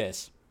somebody did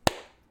this.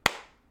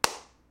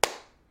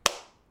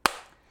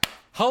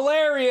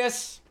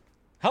 Hilarious.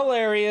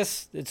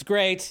 It's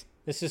great.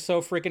 This is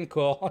so freaking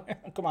cool.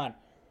 Come on.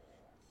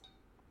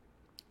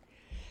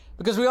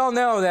 Because we all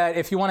know that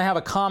if you want to have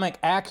a comic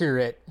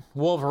accurate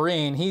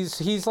Wolverine,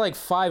 he's like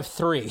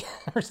 5'3",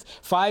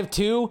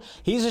 5'2".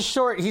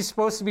 He's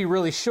supposed to be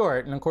really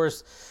short. And of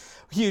course,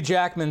 Hugh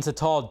Jackman's a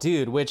tall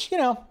dude, which,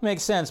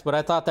 makes sense. But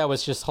I thought that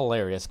was just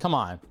hilarious. Come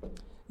on.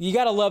 You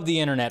got to love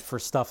the internet for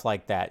stuff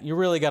like that. You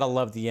really got to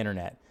love the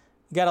internet.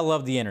 You got to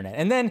love the internet.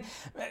 And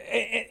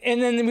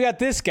then we got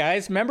this,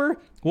 guys. Remember?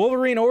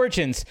 Wolverine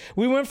Origins.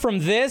 We went from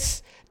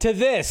this to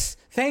this.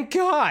 Thank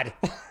God.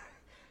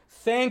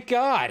 Thank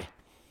God.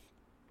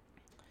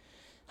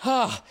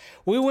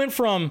 We went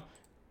from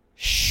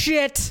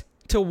shit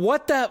to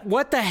what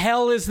the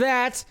hell is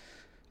that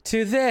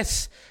to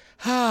this.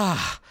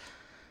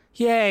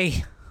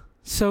 Yay.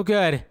 So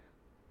good.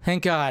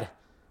 Thank God.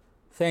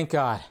 Thank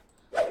God.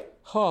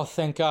 Oh,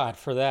 thank God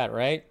for that,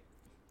 right?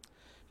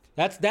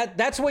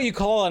 That's what you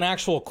call an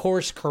actual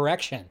course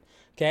correction,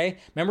 okay?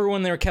 Remember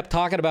when they kept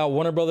talking about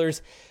Warner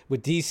Brothers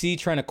with DC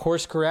trying to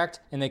course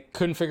correct and they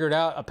couldn't figure it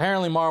out?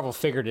 Apparently Marvel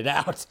figured it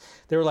out.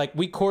 They were like,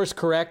 we course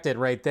corrected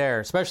right there,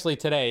 especially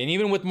today. And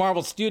even with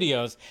Marvel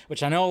Studios,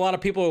 which I know a lot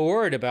of people are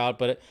worried about,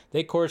 but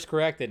they course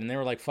corrected and they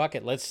were like, fuck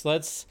it, let's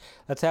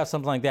have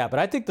something like that. But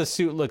I think the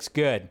suit looks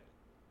good.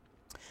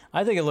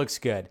 I think it looks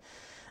good.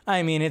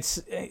 I mean,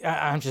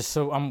 I just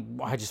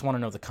want to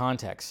know the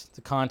context.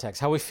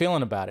 How are we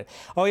feeling about it?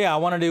 Oh yeah, I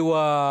wanted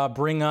to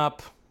bring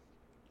up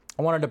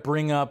I wanted to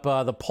bring up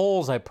the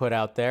polls I put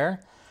out there.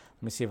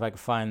 Let me see if I can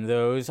find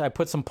those. I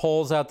put some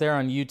polls out there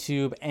on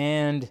YouTube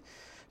and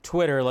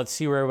Twitter. Let's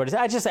see where everybody's.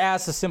 I just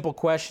asked a simple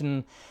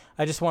question.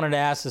 I just wanted to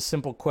ask a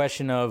simple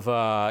question of,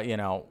 how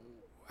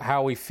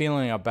are we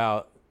feeling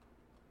about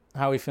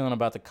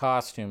the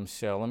costumes.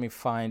 So let me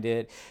find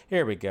it.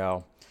 Here we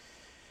go.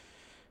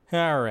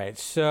 All right,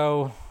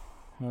 so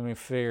let me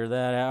figure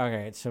that out.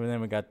 Okay, so then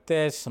we got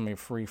this. Let me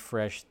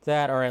refresh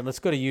that. All right, let's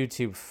go to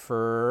YouTube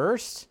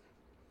first.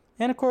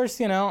 And of course,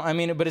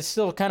 but it's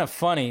still kind of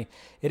funny.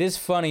 It is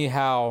funny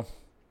how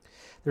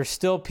there's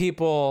still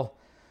people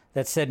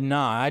that said,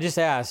 nah. I just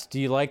asked,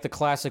 do you like the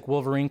classic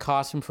Wolverine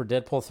costume for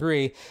Deadpool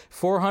 3?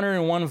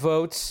 401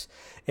 votes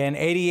and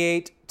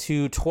 88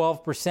 to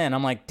 12%.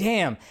 I'm like,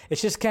 damn,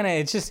 it's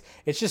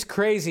just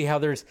crazy how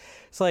there's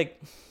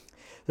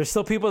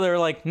still people that are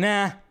like,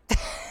 nah,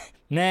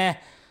 nah.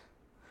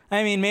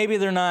 I mean, maybe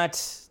they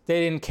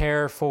didn't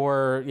care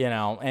for,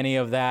 any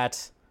of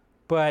that.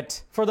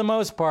 But for the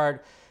most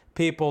part,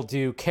 people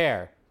do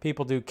care.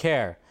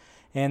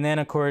 And then,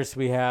 of course,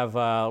 we have,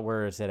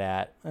 where is it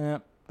at?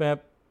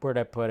 Where'd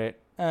I put it?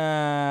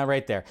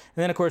 Right there.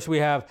 And then, of course, we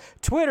have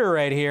Twitter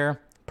right here.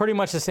 Pretty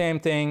much the same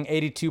thing,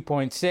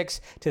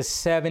 82.6 to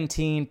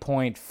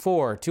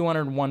 17.4,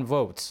 201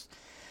 votes.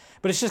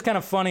 But it's just kind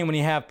of funny when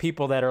you have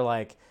people that are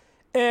like,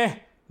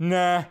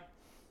 nah,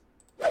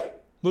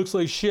 looks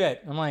like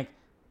shit. I'm like,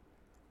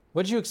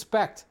 what'd you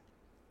expect?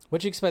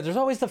 There's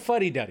always the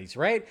fuddy-duddies,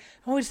 right?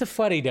 Always the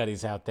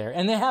fuddy-duddies out there.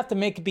 And they have to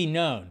make it be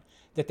known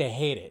that they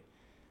hate it.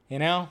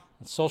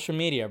 Social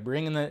media,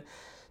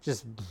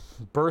 just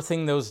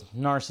birthing those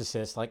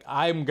narcissists. Like,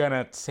 I'm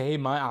gonna say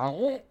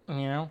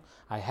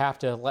I have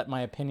to let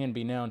my opinion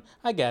be known.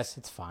 I guess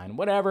it's fine,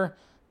 whatever.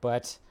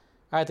 But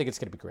I think it's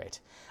gonna be great.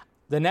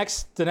 The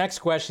next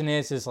question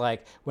is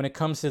like, when it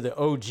comes to the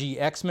OG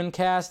X-Men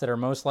cast that are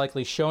most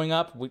likely showing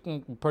up, we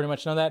can pretty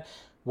much know that.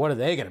 What are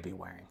they gonna be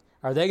wearing?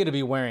 Are they gonna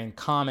be wearing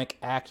comic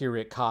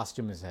accurate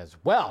costumes as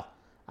well?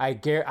 I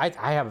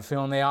have a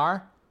feeling they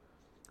are.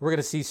 We're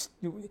going to see,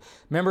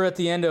 remember at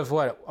the end of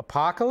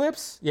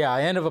Apocalypse? Yeah,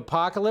 end of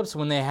Apocalypse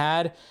when they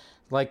had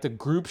like the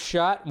group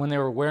shot when they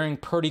were wearing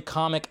pretty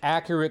comic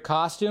accurate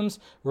costumes.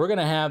 We're going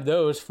to have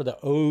those for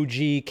the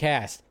OG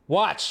cast.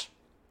 Watch.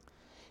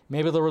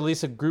 Maybe they'll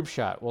release a group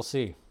shot. We'll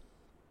see.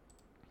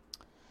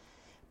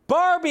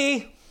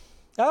 Barbie.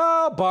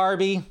 Oh,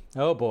 Barbie.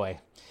 Oh boy.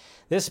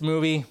 This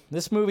movie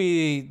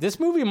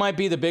might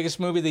be the biggest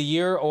movie of the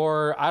year,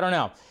 or I don't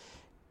know.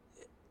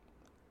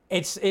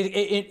 It's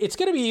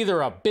going to be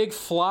either a big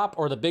flop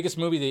or the biggest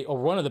movie or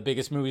one of the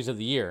biggest movies of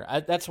the year.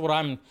 That's what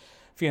I'm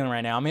feeling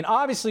right now. I mean,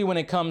 obviously, when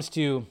it comes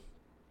to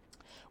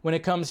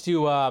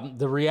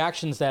the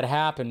reactions that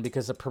happened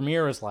because the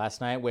premiere was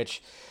last night,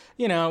 which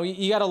you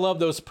got to love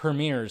those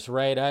premieres,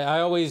 right?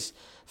 I always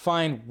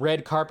find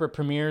red carpet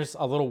premieres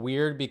a little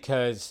weird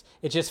because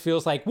it just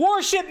feels like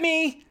worship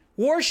me.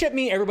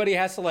 Everybody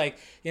has to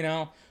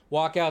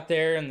walk out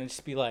there and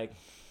just be like,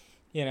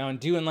 and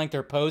doing like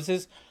their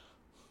poses.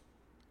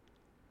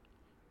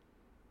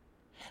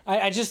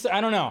 I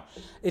don't know.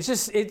 It's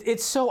just,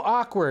 it's so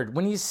awkward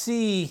when you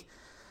see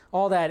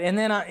all that. And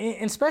then,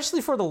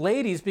 especially for the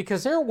ladies,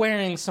 because they're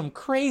wearing some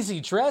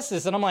crazy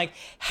dresses. And I'm like,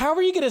 how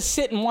are you going to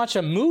sit and watch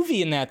a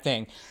movie in that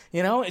thing? Do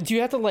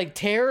you have to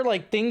tear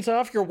things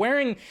off? You're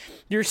wearing,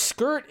 your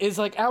skirt is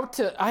out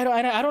to,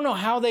 I don't know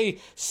how they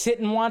sit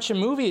and watch a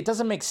movie. It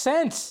doesn't make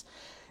sense.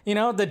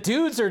 The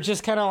dudes are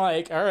just kind of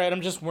like, all right,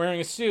 I'm just wearing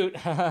a suit.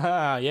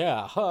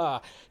 Yeah.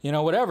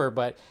 Whatever.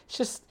 But it's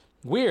just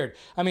weird.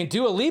 I mean,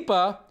 Dua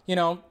Lipa,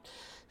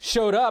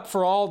 showed up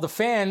for all the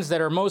fans that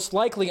are most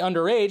likely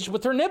underage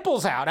with her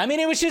nipples out. I mean,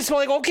 it was just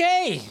like,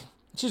 okay.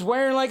 She's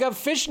wearing a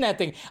fishnet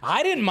thing.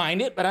 I didn't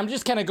mind it, but I'm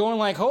just kind of going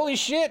like, holy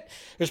shit,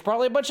 there's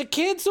probably a bunch of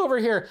kids over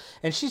here.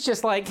 And she's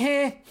just like,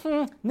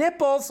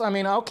 nipples. I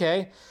mean,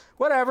 okay,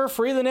 whatever,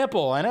 free the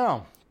nipple. I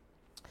know.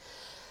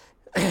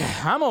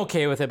 I'm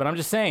okay with it, but I'm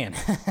just saying.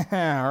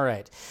 All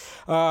right.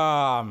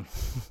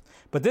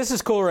 But this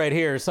is cool right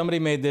here. Somebody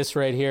made this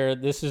right here.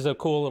 This is a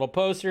cool little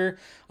poster,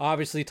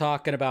 obviously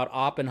talking about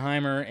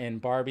Oppenheimer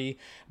and Barbie.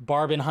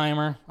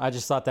 Barbenheimer. I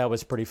just thought that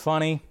was pretty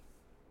funny.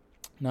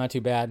 Not too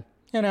bad,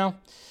 And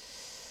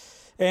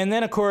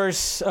then, of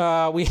course,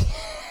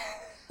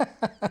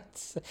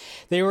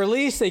 they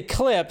released a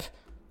clip,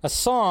 a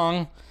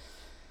song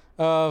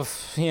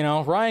of,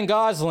 Ryan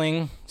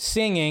Gosling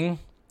singing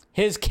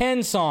his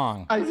Ken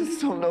song. I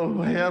just don't know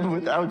who I am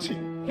without you.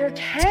 You're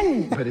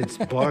Ken. But it's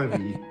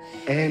Barbie.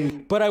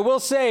 But I will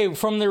say,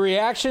 from the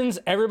reactions,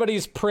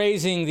 everybody's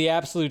praising the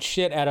absolute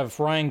shit out of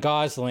Ryan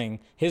Gosling,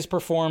 his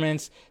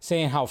performance,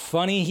 saying how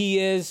funny he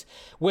is,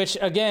 which,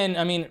 again,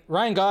 I mean,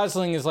 Ryan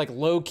Gosling is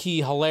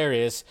low-key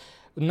hilarious.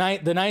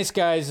 The Nice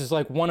Guys is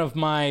one of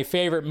my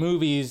favorite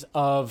movies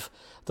of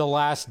the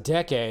last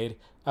decade.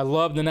 I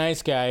love The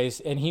Nice Guys,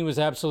 and he was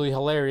absolutely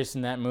hilarious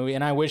in that movie,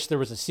 and I wish there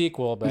was a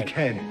sequel, but...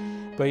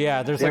 But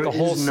yeah, there's a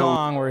whole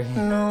song where he...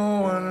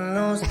 No one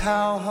knows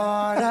how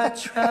hard I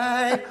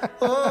tried.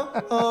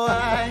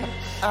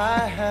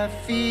 I have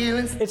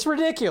feelings. It's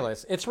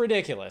ridiculous.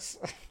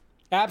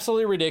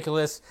 Absolutely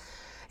ridiculous.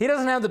 He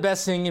doesn't have the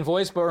best singing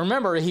voice, but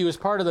remember, he was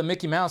part of the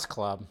Mickey Mouse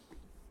Club.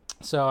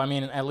 So, I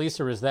mean, at least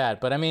there was that.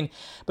 But, I mean,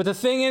 but the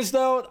thing is,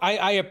 though,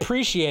 I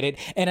appreciate it.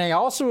 And I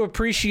also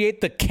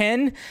appreciate the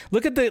Ken.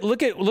 Look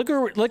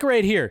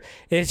right here.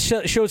 It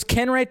shows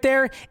Ken right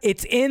there.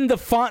 It's in the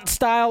font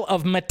style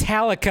of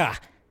Metallica.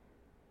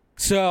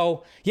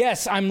 So,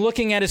 yes, I'm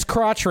looking at his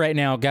crotch right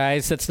now,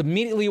 guys. That's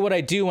immediately what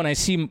I do when I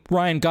see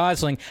Ryan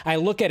Gosling. I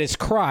look at his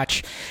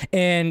crotch,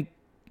 and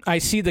I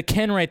see the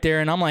Ken right there,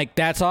 and I'm like,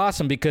 that's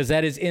awesome, because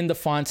that is in the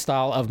font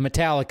style of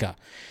Metallica.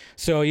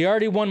 So you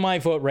already won my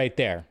vote right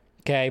there.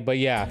 Okay, but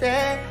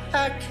yeah.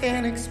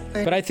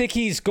 But I think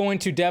he's going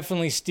to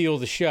definitely steal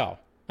the show.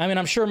 I mean,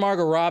 I'm sure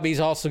Margot Robbie's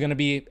also going to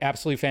be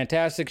absolutely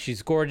fantastic.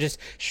 She's gorgeous,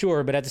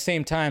 sure, but at the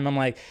same time, I'm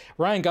like,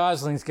 Ryan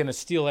Gosling's going to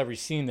steal every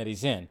scene that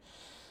he's in.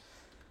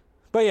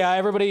 But yeah,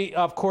 everybody,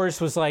 of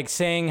course, was like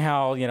saying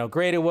how,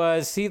 great it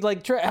was. See,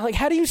 like,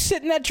 how do you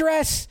sit in that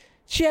dress?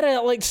 She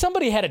had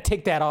somebody had to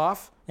take that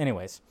off.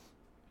 Anyways,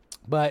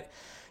 but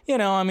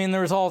I mean,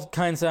 there's all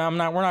kinds of. We're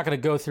not going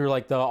to go through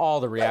like all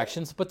the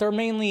reactions, but they're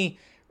mainly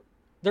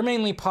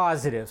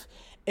positive.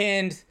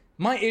 And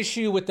my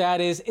issue with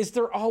that is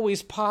they're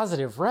always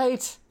positive,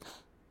 right?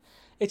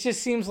 It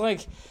just seems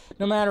like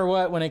no matter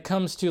what, when it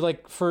comes to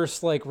like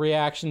first like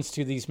reactions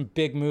to these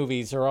big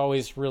movies, they're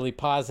always really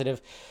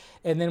positive.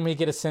 And then we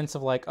get a sense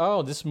of like,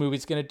 oh, this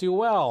movie's going to do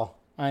well.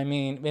 I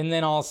mean, and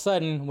then all of a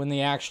sudden when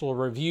the actual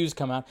reviews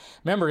come out,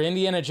 remember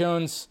Indiana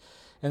Jones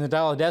and the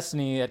Dial of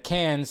Destiny at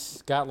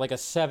Cannes got like a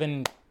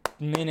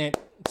 7-minute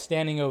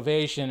standing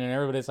ovation, and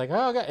everybody's like,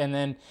 oh, God. And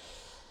then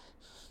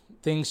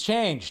things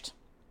changed.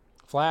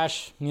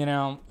 Flash,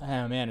 oh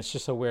man, it's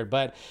just so weird.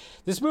 But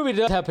this movie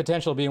does have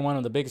potential to be one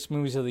of the biggest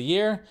movies of the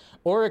year,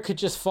 or it could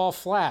just fall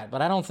flat.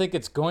 But I don't think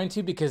it's going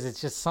to, because it's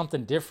just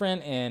something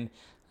different, and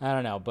I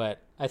don't know.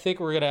 But I think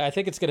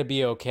it's gonna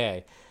be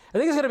okay. I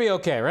think it's gonna be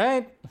okay,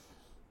 right?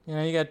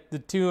 You got the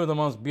two of the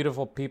most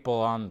beautiful people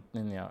on,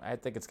 and I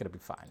think it's gonna be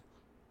fine.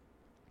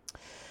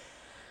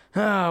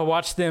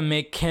 Watch them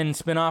make Ken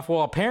spinoff.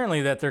 Well,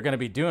 apparently that they're going to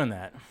be doing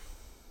that.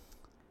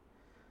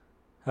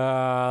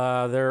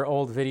 Their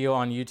old video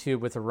on YouTube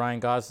with the Ryan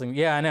Gosling.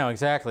 Yeah, I know,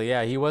 exactly.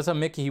 Yeah, he was a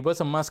Mickey. He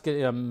was a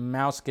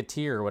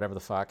Mouseketeer or whatever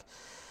the fuck.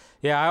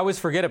 Yeah, I always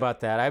forget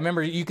about that. I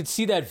remember you could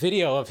see that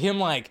video of him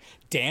like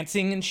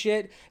dancing and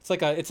shit. It's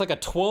like a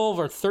 12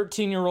 or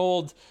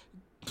 13-year-old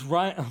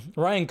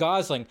Ryan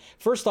Gosling.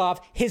 First off,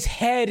 his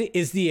head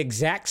is the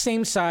exact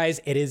same size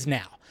it is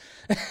now.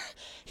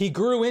 He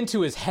grew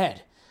into his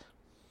head.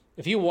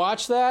 If you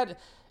watch that,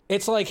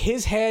 it's like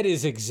his head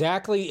is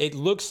it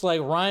looks like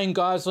Ryan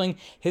Gosling.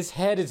 His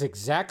head is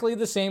exactly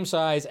the same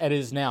size as it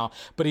is now,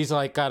 but he's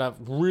like got a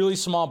really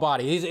small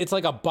body. It's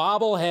like a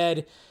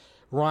bobblehead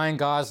Ryan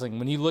Gosling.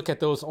 When you look at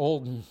those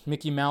old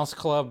Mickey Mouse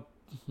Club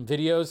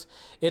videos,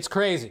 it's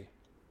crazy.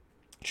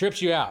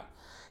 Trips you out.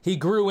 He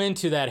grew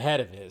into that head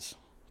of his,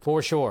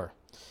 for sure.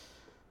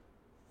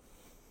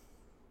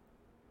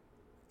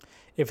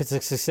 If it's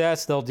a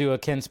success, they'll do a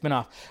Ken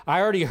spinoff.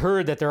 I already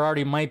heard that there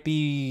already might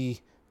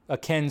be a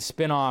Ken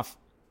spinoff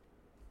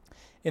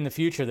in the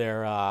future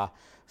there.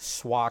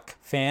 Swak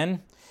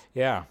fan.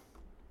 Yeah.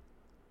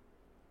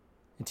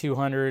 And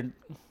 200,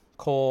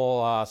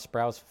 Cole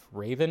Sprouse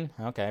Raven.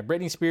 Okay.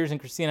 Britney Spears and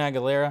Christina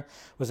Aguilera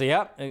was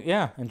yeah.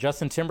 And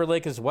Justin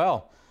Timberlake as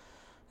well.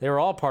 They were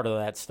all part of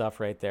that stuff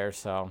right there.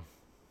 So,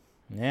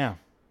 yeah.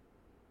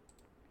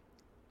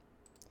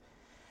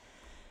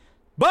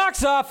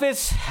 Box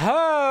office.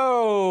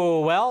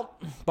 Oh, well,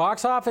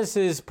 box office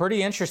is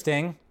pretty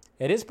interesting.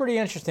 It is pretty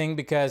interesting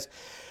because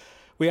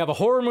we have a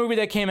horror movie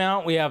that came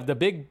out. We have the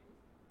big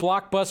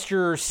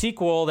blockbuster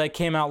sequel that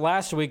came out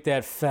last week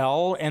that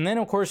fell. And then,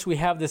 of course, we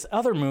have this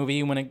other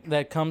movie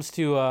that comes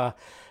to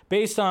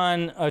based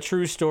on a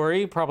true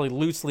story, probably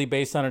loosely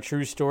based on a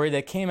true story,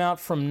 that came out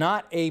from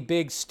not a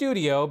big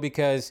studio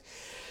because,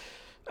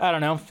 I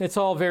don't know, it's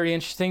all very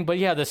interesting. But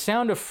yeah, The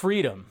Sound of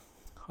Freedom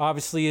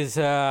obviously is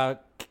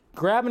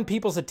grabbing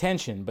people's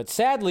attention. But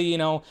sadly,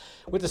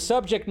 with the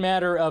subject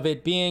matter of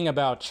it being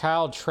about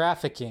child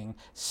trafficking,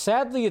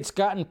 sadly it's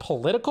gotten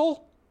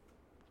political,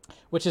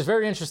 which is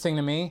very interesting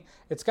to me.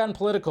 It's gotten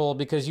political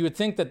because you would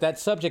think that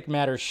subject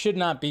matter should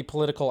not be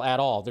political at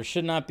all. There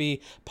should not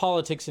be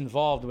politics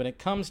involved when it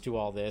comes to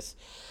all this.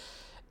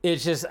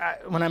 It's just,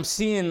 when I'm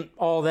seeing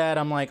all that,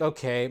 I'm like,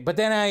 okay. But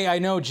then I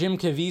know Jim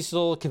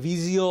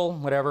Caviezel,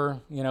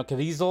 whatever,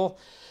 Caviezel,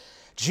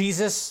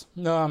 Jesus,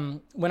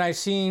 when I've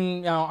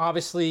seen,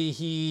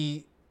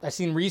 obviously I've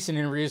seen recent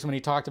interviews when he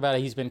talked about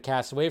it, he's been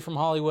cast away from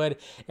Hollywood.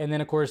 And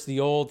then, of course,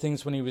 the old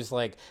things when he was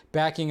like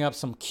backing up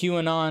some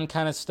QAnon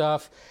kind of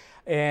stuff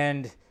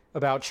and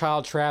about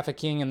child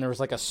trafficking. And there was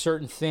like a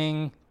certain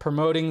thing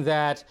promoting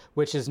that,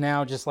 which is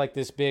now just like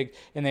this big,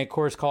 and they, of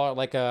course, call it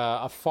like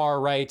a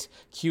far-right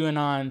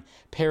QAnon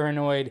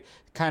paranoid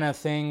kind of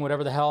thing,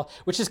 whatever the hell,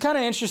 which is kind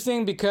of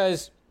interesting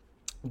because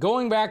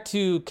going back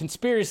to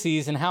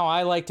conspiracies and how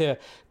I like to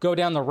go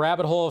down the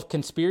rabbit hole of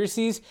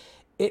conspiracies,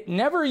 it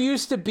never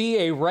used to be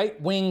a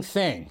right-wing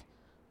thing.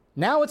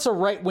 Now it's a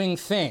right-wing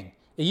thing.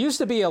 It used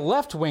to be a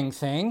left-wing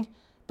thing,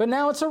 But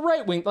now it's a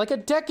right wing. Like a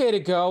decade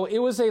ago, it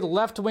was a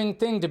left wing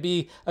thing to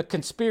be a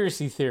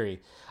conspiracy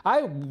theory.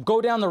 I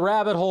go down the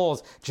rabbit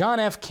holes, John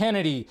F.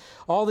 Kennedy,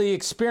 all the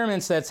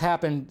experiments that's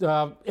happened,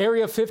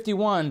 Area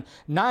 51,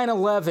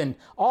 9/11,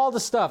 all the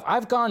stuff.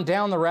 I've gone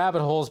down the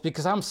rabbit holes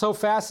because I'm so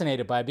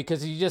fascinated by it,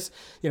 because you just,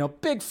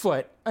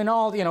 Bigfoot and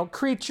all,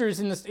 creatures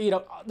in this,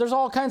 there's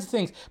all kinds of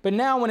things. But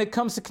now when it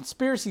comes to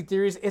conspiracy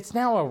theories, it's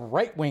now a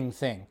right wing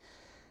thing.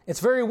 It's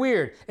very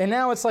weird. And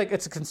now it's like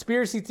it's a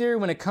conspiracy theory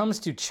when it comes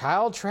to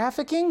child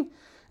trafficking.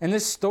 And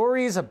this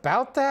story is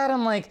about that.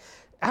 I'm like,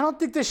 I don't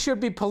think this should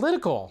be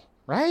political,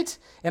 right?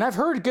 And I've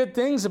heard good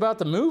things about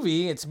the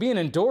movie. It's being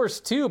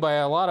endorsed too by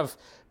a lot of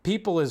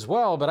people as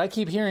well. But I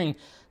keep hearing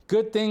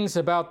good things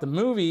about the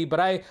movie. But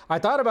I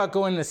thought about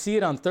going to see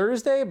it on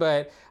Thursday,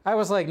 but I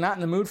was like not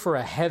in the mood for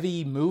a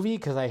heavy movie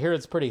because I hear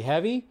it's pretty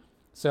heavy.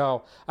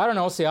 So I don't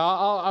know. See,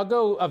 I'll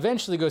go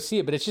eventually go see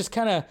it. But it's just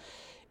kind of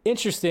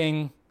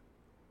interesting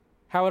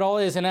how it all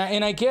is, and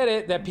I get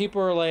it that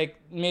people are like,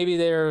 maybe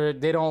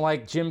they don't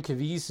like Jim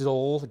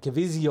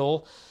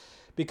Caviezel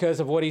because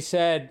of what he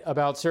said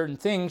about certain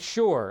things.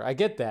 Sure, I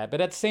get that,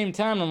 but at the same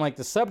time, I'm like,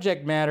 the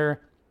subject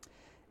matter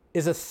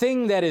is a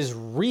thing that is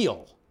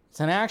real. It's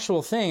an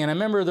actual thing, and I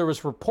remember there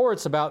was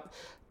reports about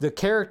the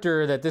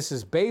character that this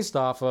is based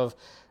off of.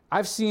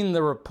 I've seen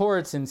the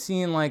reports and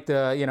seen like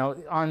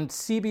on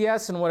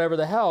CBS and whatever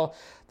the hell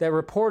that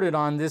reported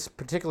on this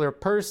particular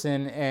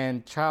person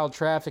and child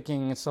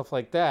trafficking and stuff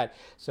like that.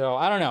 So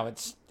I don't know.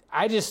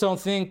 I just don't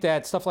think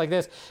that stuff like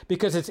this,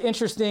 because it's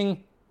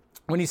interesting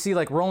when you see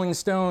like Rolling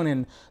Stone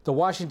and the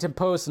Washington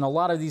Post and a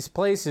lot of these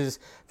places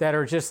that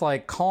are just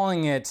like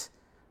calling it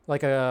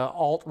like a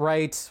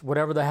alt-right,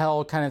 whatever the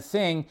hell kind of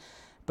thing.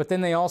 But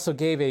then they also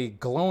gave a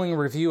glowing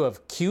review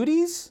of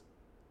Cuties.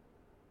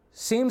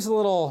 Seems a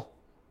little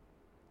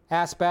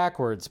ass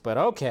backwards, but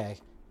okay,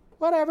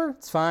 whatever,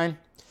 it's fine.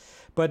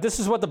 But this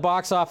is what the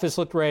box office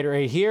looked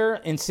right here.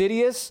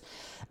 Insidious,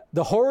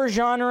 the horror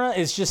genre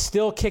is just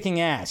still kicking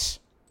ass.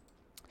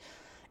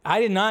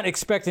 I did not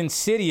expect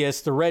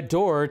Insidious, the Red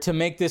Door, to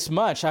make this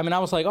much. I mean, I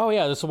was like, oh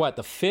yeah, this is what,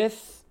 the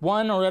 5th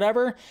one or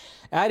whatever?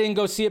 I didn't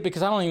go see it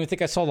because I don't even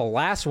think I saw the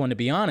last one, to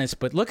be honest.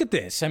 But look at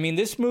this. I mean,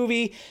 this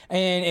movie,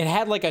 and it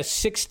had like a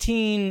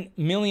 $16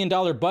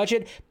 million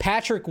budget.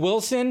 Patrick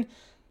Wilson,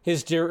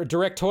 his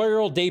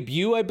directorial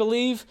debut, I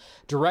believe,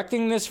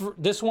 directing this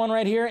one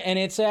right here, and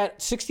it's at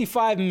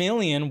 $65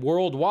 million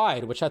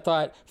worldwide, which I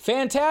thought,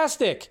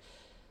 fantastic.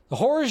 The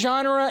horror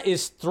genre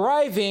is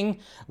thriving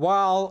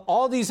while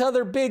all these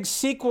other big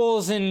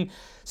sequels and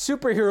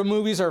superhero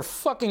movies are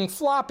fucking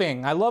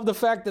flopping. I love the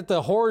fact that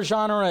the horror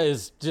genre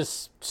is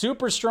just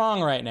super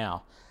strong right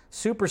now.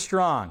 Super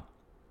strong.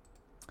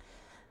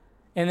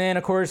 And then,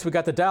 of course, we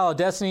got the Dial of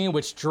Destiny,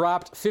 which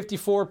dropped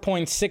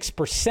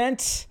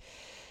 54.6%.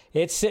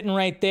 It's sitting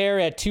right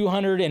there at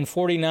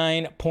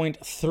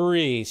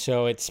 249.3.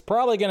 So it's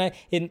probably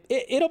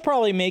it'll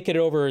probably make it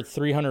over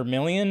 300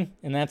 million,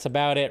 and that's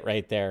about it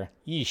right there.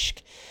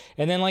 Yeesh.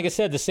 And then, like I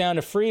said, the Sound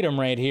of Freedom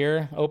right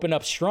here opened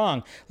up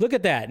strong. Look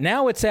at that.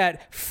 Now it's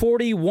at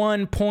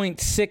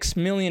 $41.6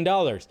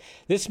 million.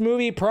 This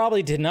movie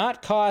probably did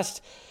not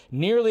cost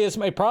nearly as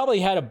much. It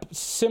probably had a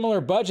similar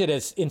budget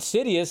as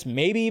Insidious,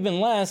 maybe even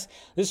less.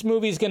 This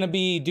movie is going to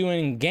be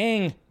doing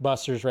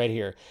gangbusters right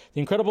here. The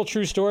incredible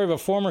true story of a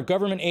former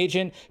government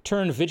agent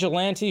turned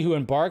vigilante who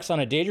embarks on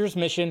a dangerous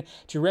mission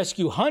to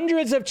rescue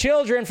hundreds of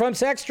children from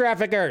sex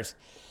traffickers.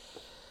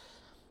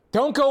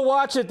 Don't go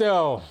watch it,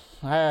 though.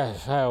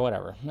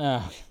 Whatever.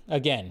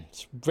 Again,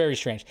 it's very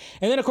strange.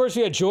 And then, of course,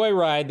 we had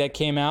Joyride that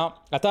came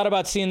out. I thought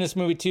about seeing this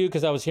movie, too,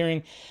 because I was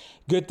hearing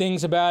good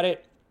things about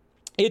it.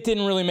 It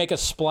didn't really make a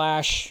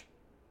splash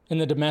in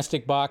the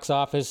domestic box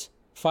office.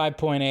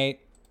 5.8.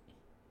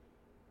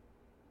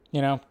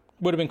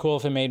 Would have been cool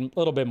if it made a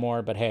little bit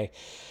more, but hey.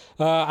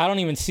 I don't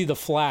even see The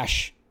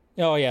Flash.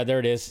 Oh, yeah, there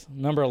it is.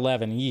 Number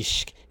 11.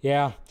 Yeesh.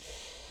 Yeah.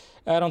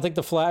 I don't think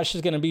The Flash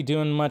is going to be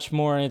doing much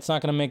more, and it's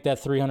not going to make that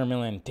 300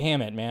 million.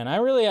 Damn it, man. I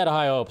really had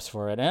high hopes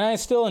for it, and I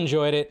still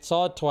enjoyed it.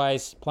 Saw it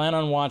twice. Plan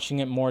on watching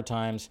it more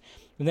times.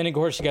 And then, of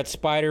course, you got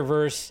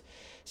Spider-Verse.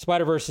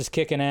 Spider-Verse is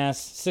kicking ass.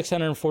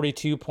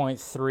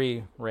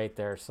 642.3 right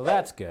there. So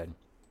that's good.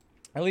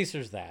 At least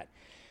there's that.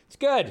 It's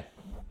good.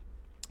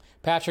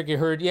 Patrick, you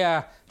heard,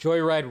 yeah,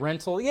 Joyride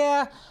rental.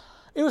 Yeah,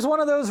 it was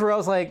one of those where I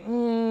was like, I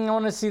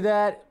want to see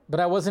that. But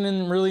I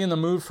wasn't really in the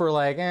mood for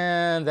like,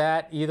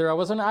 that either. I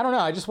don't know.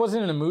 I just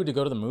wasn't in the mood to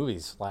go to the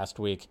movies last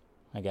week,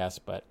 I guess.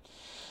 But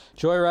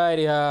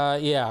Joyride,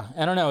 yeah,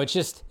 I don't know.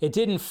 It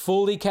didn't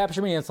fully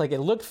capture me. It's like, it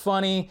looked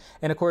funny.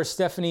 And of course,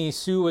 Stephanie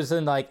Sue was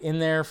in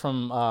there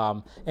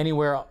from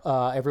Anywhere,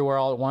 Everywhere,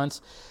 All at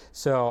Once.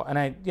 So,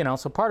 and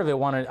so part of it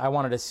I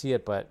wanted to see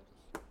it, but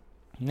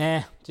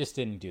just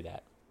didn't do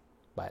that.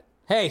 But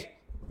hey,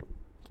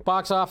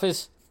 box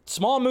office,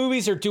 small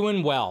movies are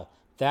doing well.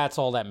 That's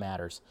all that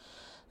matters.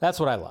 That's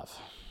what I love.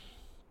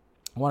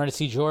 I wanted to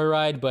see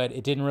Joyride, but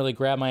it didn't really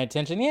grab my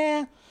attention.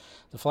 Yeah.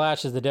 The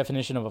Flash is the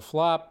definition of a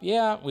flop.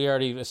 Yeah, we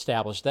already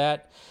established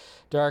that.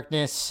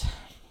 Darkness.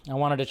 I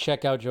wanted to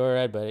check out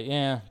Joyride, but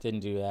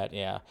didn't do that.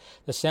 Yeah.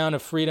 The Sound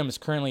of Freedom is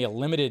currently a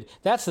limited.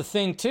 That's the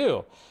thing,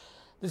 too.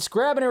 It's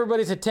grabbing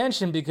everybody's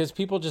attention because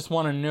people just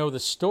want to know the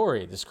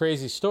story, this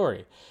crazy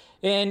story.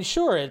 And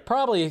sure, it's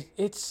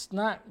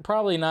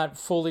probably not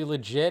fully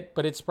legit,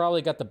 but it's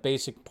probably got the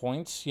basic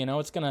points. You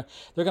know,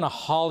 they're gonna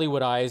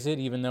Hollywoodize it,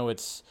 even though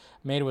it's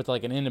made with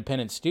like an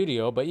independent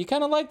studio. But you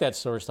kind of like that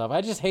sort of stuff.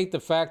 I just hate the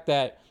fact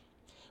that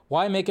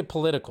why make it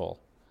political?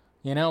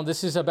 You know,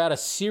 this is about a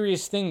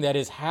serious thing that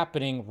is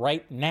happening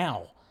right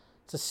now.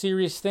 It's a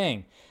serious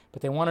thing,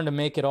 but they wanted to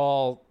make it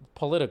all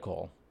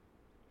political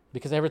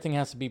because everything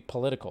has to be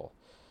political.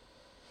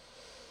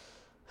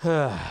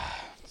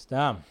 It's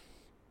dumb.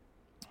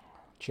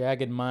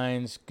 Jagged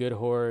Minds, good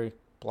horror,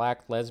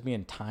 black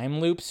lesbian time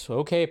loops.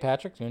 Okay,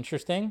 Patrick,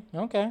 interesting.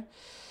 Okay.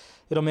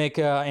 It'll make,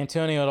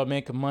 Antonio, it'll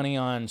make money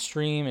on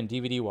stream and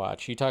DVD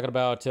watch. You talking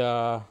about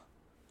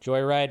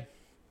Joyride?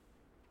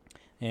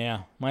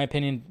 Yeah, my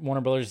opinion,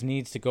 Warner Brothers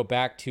needs to go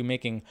back to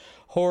making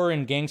horror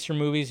and gangster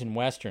movies and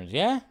westerns.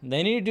 Yeah,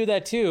 they need to do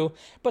that too,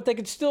 but they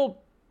could still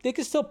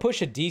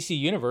push a DC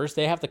universe.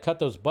 They have to cut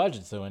those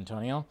budgets though,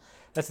 Antonio.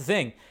 That's the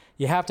thing.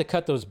 You have to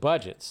cut those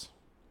budgets.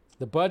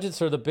 The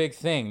budgets are the big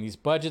thing. These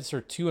budgets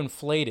are too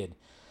inflated.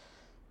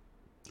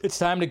 It's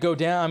time to go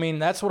down. I mean,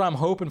 that's what I'm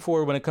hoping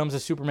for when it comes to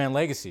Superman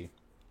Legacy.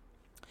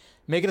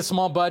 Make it a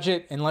small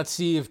budget, and let's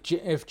see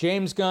if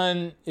James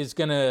Gunn is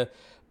going to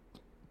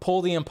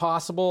pull the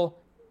impossible,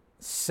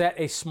 set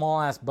a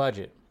small-ass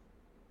budget.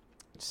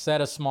 Set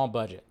a small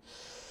budget.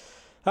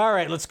 All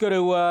right, let's go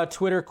to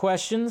Twitter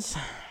questions.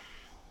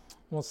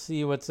 We'll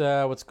see what's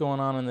going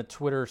on in the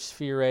Twitter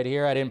sphere right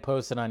here. I didn't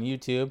post it on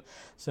YouTube,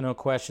 so no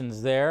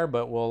questions there.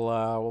 But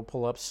we'll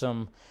pull up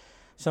some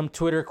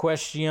Twitter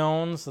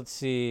questions. Let's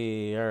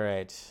see. All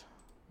right,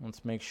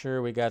 let's make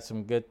sure we got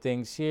some good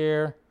things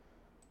here.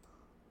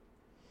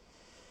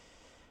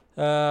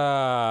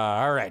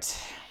 All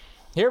right,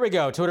 here we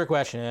go. Twitter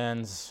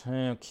questions.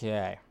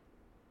 Okay.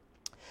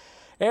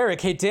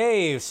 Eric, hey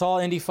Dave, saw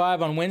Indy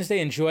 5 on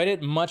Wednesday, enjoyed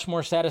it. Much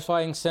more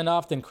satisfying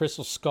send-off than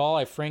Crystal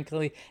Skull.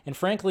 Frankly,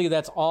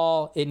 that's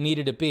all it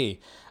needed to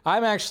be.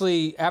 I'm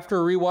actually, after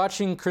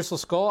rewatching Crystal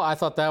Skull, I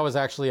thought that was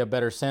actually a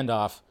better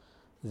send-off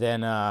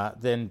than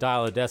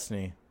Dial of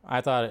Destiny.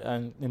 I thought,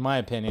 in my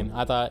opinion,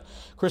 I thought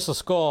Crystal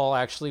Skull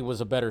actually was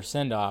a better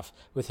send-off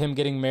with him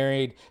getting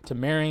married to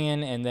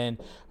Marion and then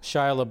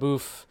Shia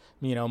LaBeouf,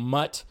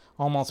 Mutt,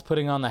 almost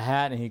putting on the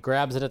hat, and he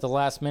grabs it at the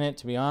last minute.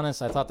 To be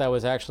honest, I thought that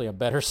was actually a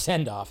better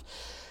send-off.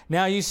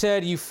 Now, you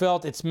said you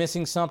felt it's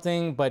missing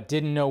something, but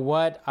didn't know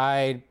what.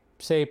 I'd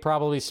say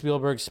probably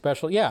Spielberg's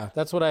special. Yeah,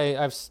 that's what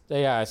I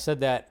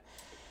said that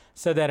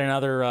in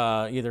other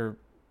either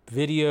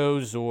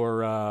videos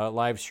or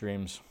live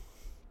streams.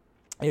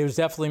 It was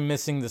definitely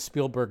missing the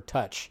Spielberg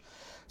touch.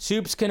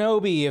 Soups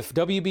Kenobi, if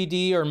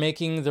WBD are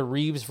making the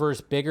Reeves verse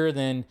bigger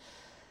than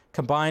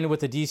combined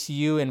with the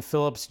DCU and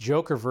Phillips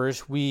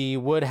Jokerverse, we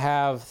would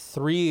have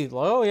three.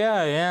 Oh,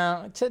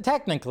 yeah.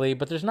 Technically,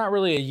 but there's not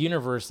really a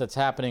universe that's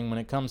happening when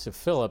it comes to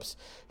Phillips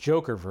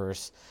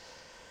Jokerverse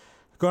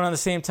going on at the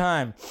same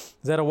time. Is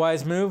that a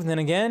wise move? And then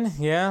again,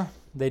 yeah,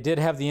 they did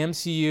have the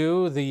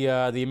MCU,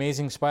 the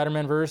Amazing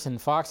Spider-Man verse and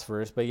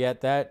Foxverse, but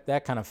yet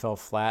that kind of fell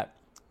flat.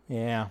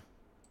 Yeah.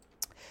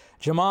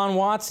 Jamon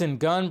Watson,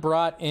 Gunn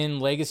brought in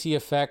legacy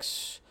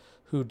effects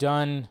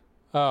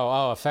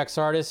effects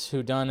artists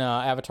who done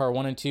Avatar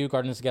 1 and 2,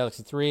 Guardians of the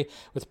Galaxy 3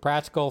 with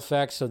practical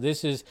effects. So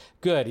this is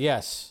good,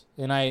 yes.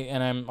 And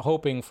I'm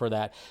hoping for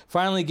that.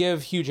 Finally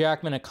give Hugh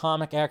Jackman a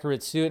comic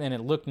accurate suit and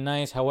it looked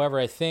nice. However,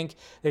 I think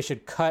they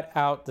should cut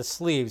out the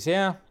sleeves.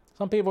 Yeah,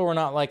 some people were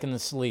not liking the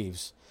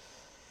sleeves.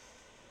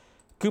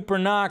 Cooper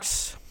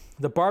Knox,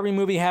 the Barbie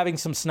movie having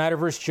some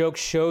Snyderverse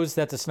jokes shows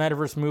that the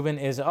Snyderverse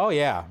movement is,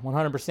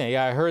 100%.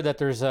 Yeah, I heard that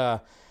there's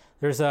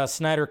a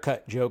Snyder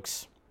cut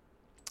jokes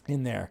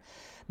in there.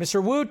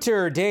 Mr.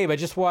 Wooter, Dave, I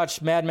just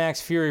watched Mad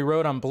Max Fury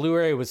Road on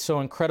Blu-ray. It was so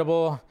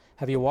incredible.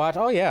 Have you watched?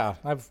 Oh, yeah.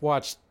 I've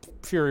watched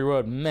Fury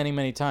Road many,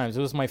 many times.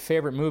 It was my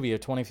favorite movie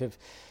of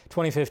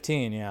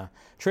 2015, yeah.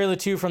 Trailer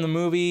 2 from the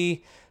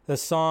movie. The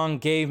song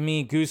gave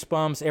me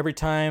goosebumps every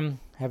time.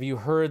 Have you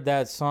heard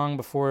that song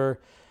before?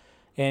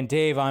 And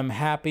Dave, I'm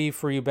happy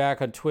for you back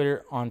on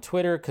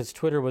Twitter because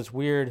Twitter was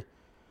weird.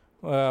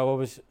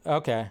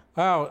 Okay.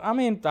 Oh, I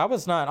mean, I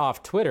was not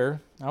off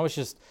Twitter. I was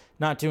just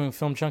not doing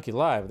Film Junkee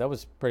Live. That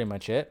was pretty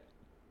much it.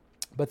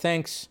 But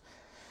thanks.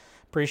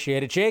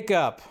 Appreciate it.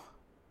 Jacob,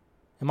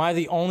 am I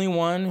the only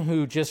one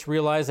who just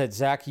realized that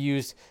Zach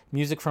used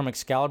music from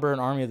Excalibur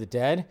and Army of the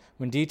Dead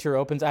when Dieter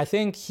opens? I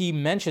think he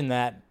mentioned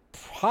that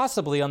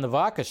possibly on the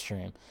Vodka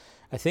stream.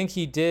 I think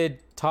he did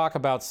talk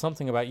about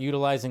something about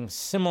utilizing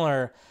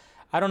similar.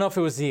 I don't know if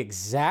it was the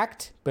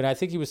exact, but I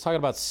think he was talking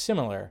about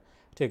similar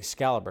to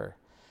Excalibur.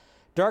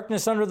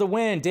 Darkness Under the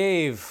Wind,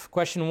 Dave,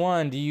 question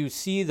 1. Do you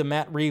see the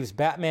Matt Reeves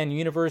Batman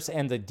universe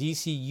and the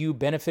DCU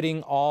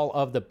benefiting all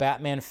of the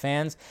Batman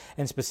fans,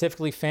 and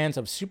specifically fans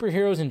of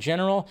superheroes in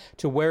general,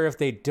 to where if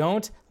they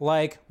don't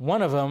like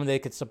one of them, they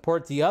could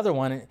support the other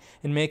one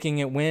in making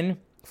it win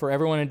for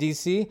everyone in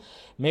DC?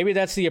 Maybe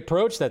that's the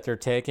approach that they're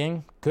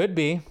taking. Could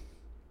be.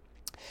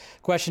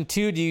 Question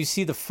 2, do you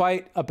see the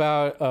fight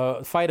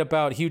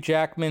about Hugh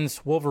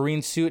Jackman's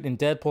Wolverine suit in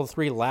Deadpool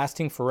 3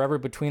 lasting forever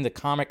between the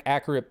comic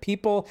accurate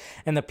people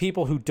and the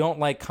people who don't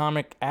like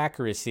comic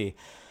accuracy?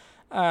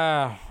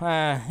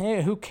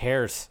 Who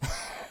cares?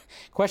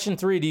 Question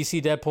 3, do you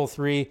see Deadpool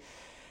 3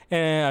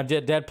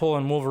 Deadpool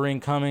and Wolverine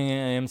coming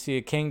in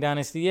MCU King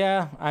Dynasty?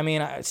 Yeah, I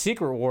mean,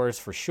 Secret Wars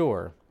for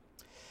sure.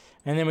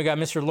 And then we got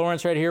Mr.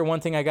 Lawrence right here. One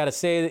thing I got to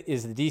say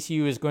is the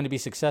DCU is going to be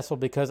successful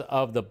because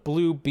of the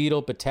Blue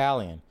Beetle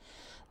Battalion.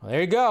 Well,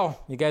 there you go.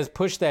 You guys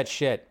push that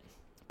shit.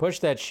 Push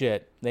that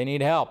shit. They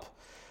need help.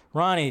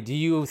 Ronnie, do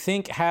you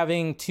think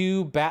having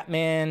 2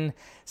 Batman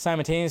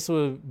simultaneously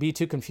would be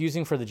too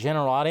confusing for the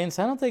general audience?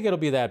 I don't think it'll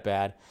be that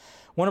bad.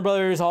 Warner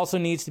Brothers also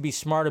needs to be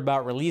smart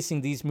about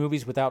releasing these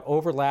movies without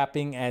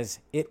overlapping, as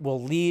it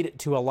will lead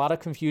to a lot of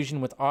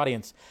confusion with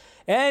audience.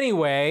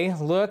 Anyway,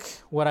 look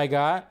what I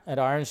got at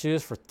Iron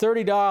Shoes for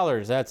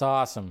 $30. That's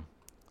awesome.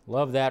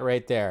 Love that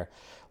right there.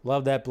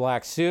 Love that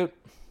black suit.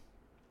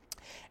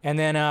 And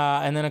then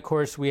of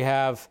course we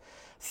have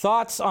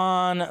thoughts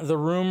on the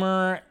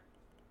rumor.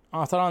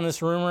 Thought on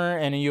this rumor,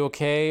 and are you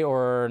okay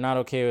or not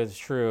okay with it's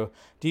true?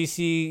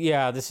 DC,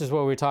 yeah, this is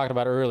what we talked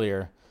about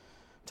earlier.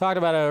 Talked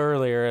about it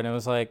earlier, and it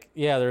was like,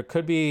 yeah,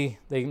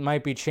 they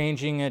might be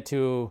changing it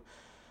to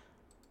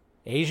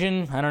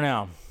Asian. I don't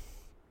know.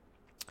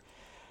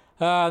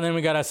 And then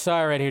we got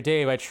Asai right here.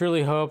 Dave, I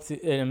truly hope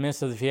in the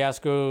midst of the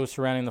fiasco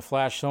surrounding The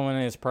Flash, someone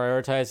is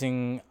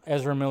prioritizing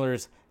Ezra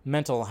Miller's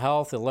mental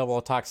health. The level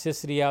of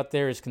toxicity out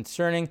there is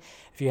concerning.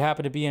 If you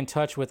happen to be in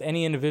touch with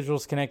any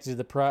individuals connected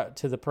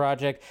to the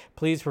project,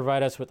 please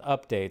provide us with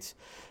updates.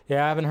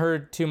 Yeah, I haven't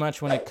heard too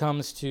much when it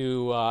comes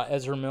to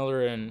Ezra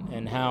Miller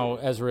and how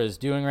Ezra is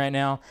doing right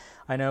now.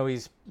 I know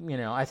he's,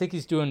 I think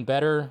he's doing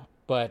better,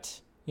 but,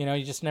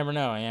 you just never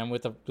know. And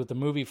with the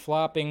movie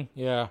flopping,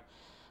 yeah,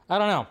 I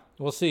don't know.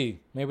 We'll see.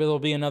 Maybe there'll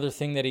be another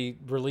thing that he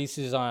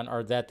releases on,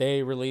 or that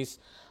they release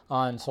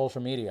on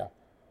social media.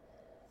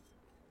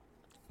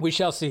 We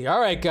shall see. All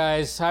right,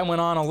 guys. I went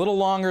on a little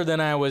longer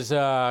than I was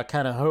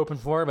kind of hoping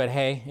for, but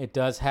hey, it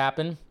does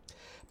happen.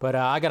 But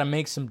I got to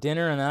make some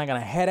dinner, and then I got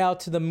to head out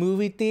to the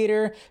movie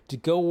theater to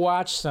go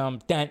watch some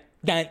dun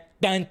dun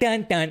dun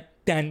dun dun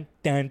dun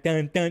dun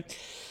dun dun.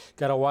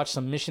 Got to watch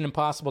some Mission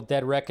Impossible: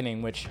 Dead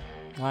Reckoning, which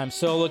I'm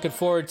so looking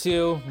forward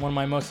to.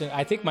 My most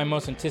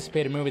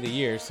anticipated movie of the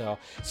year. So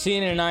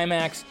seeing it in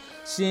IMAX,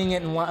 seeing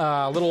it in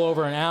a little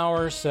over an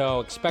hour.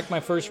 So expect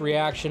my first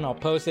reaction. I'll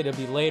post it. It'll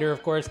be later,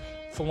 of course.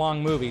 It's a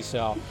long movie.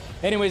 So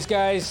anyways,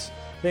 guys,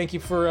 thank you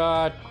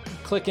for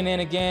clicking in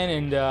again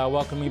and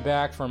welcome me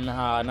back from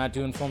not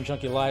doing Film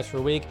Junkie Lives for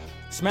a week.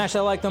 Smash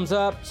that like, thumbs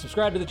up,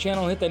 subscribe to the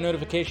channel, hit that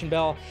notification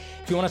bell.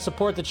 If you want to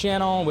support the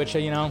channel, which,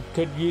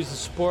 could use the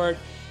support,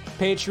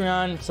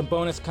 Patreon, some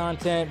bonus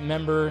content,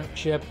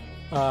 membership.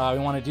 We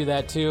want to do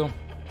that too.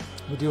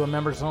 We do a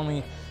members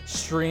only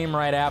stream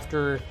right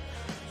after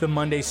the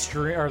Monday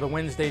stream or the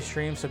Wednesday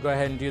stream, so go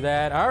ahead and do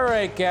that. All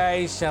right,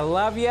 guys, I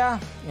love ya,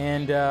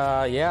 and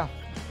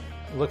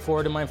look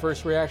forward to my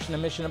first reaction to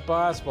Mission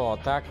Impossible. I'll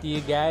talk to you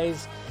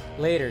guys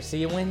later. See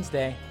you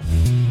Wednesday.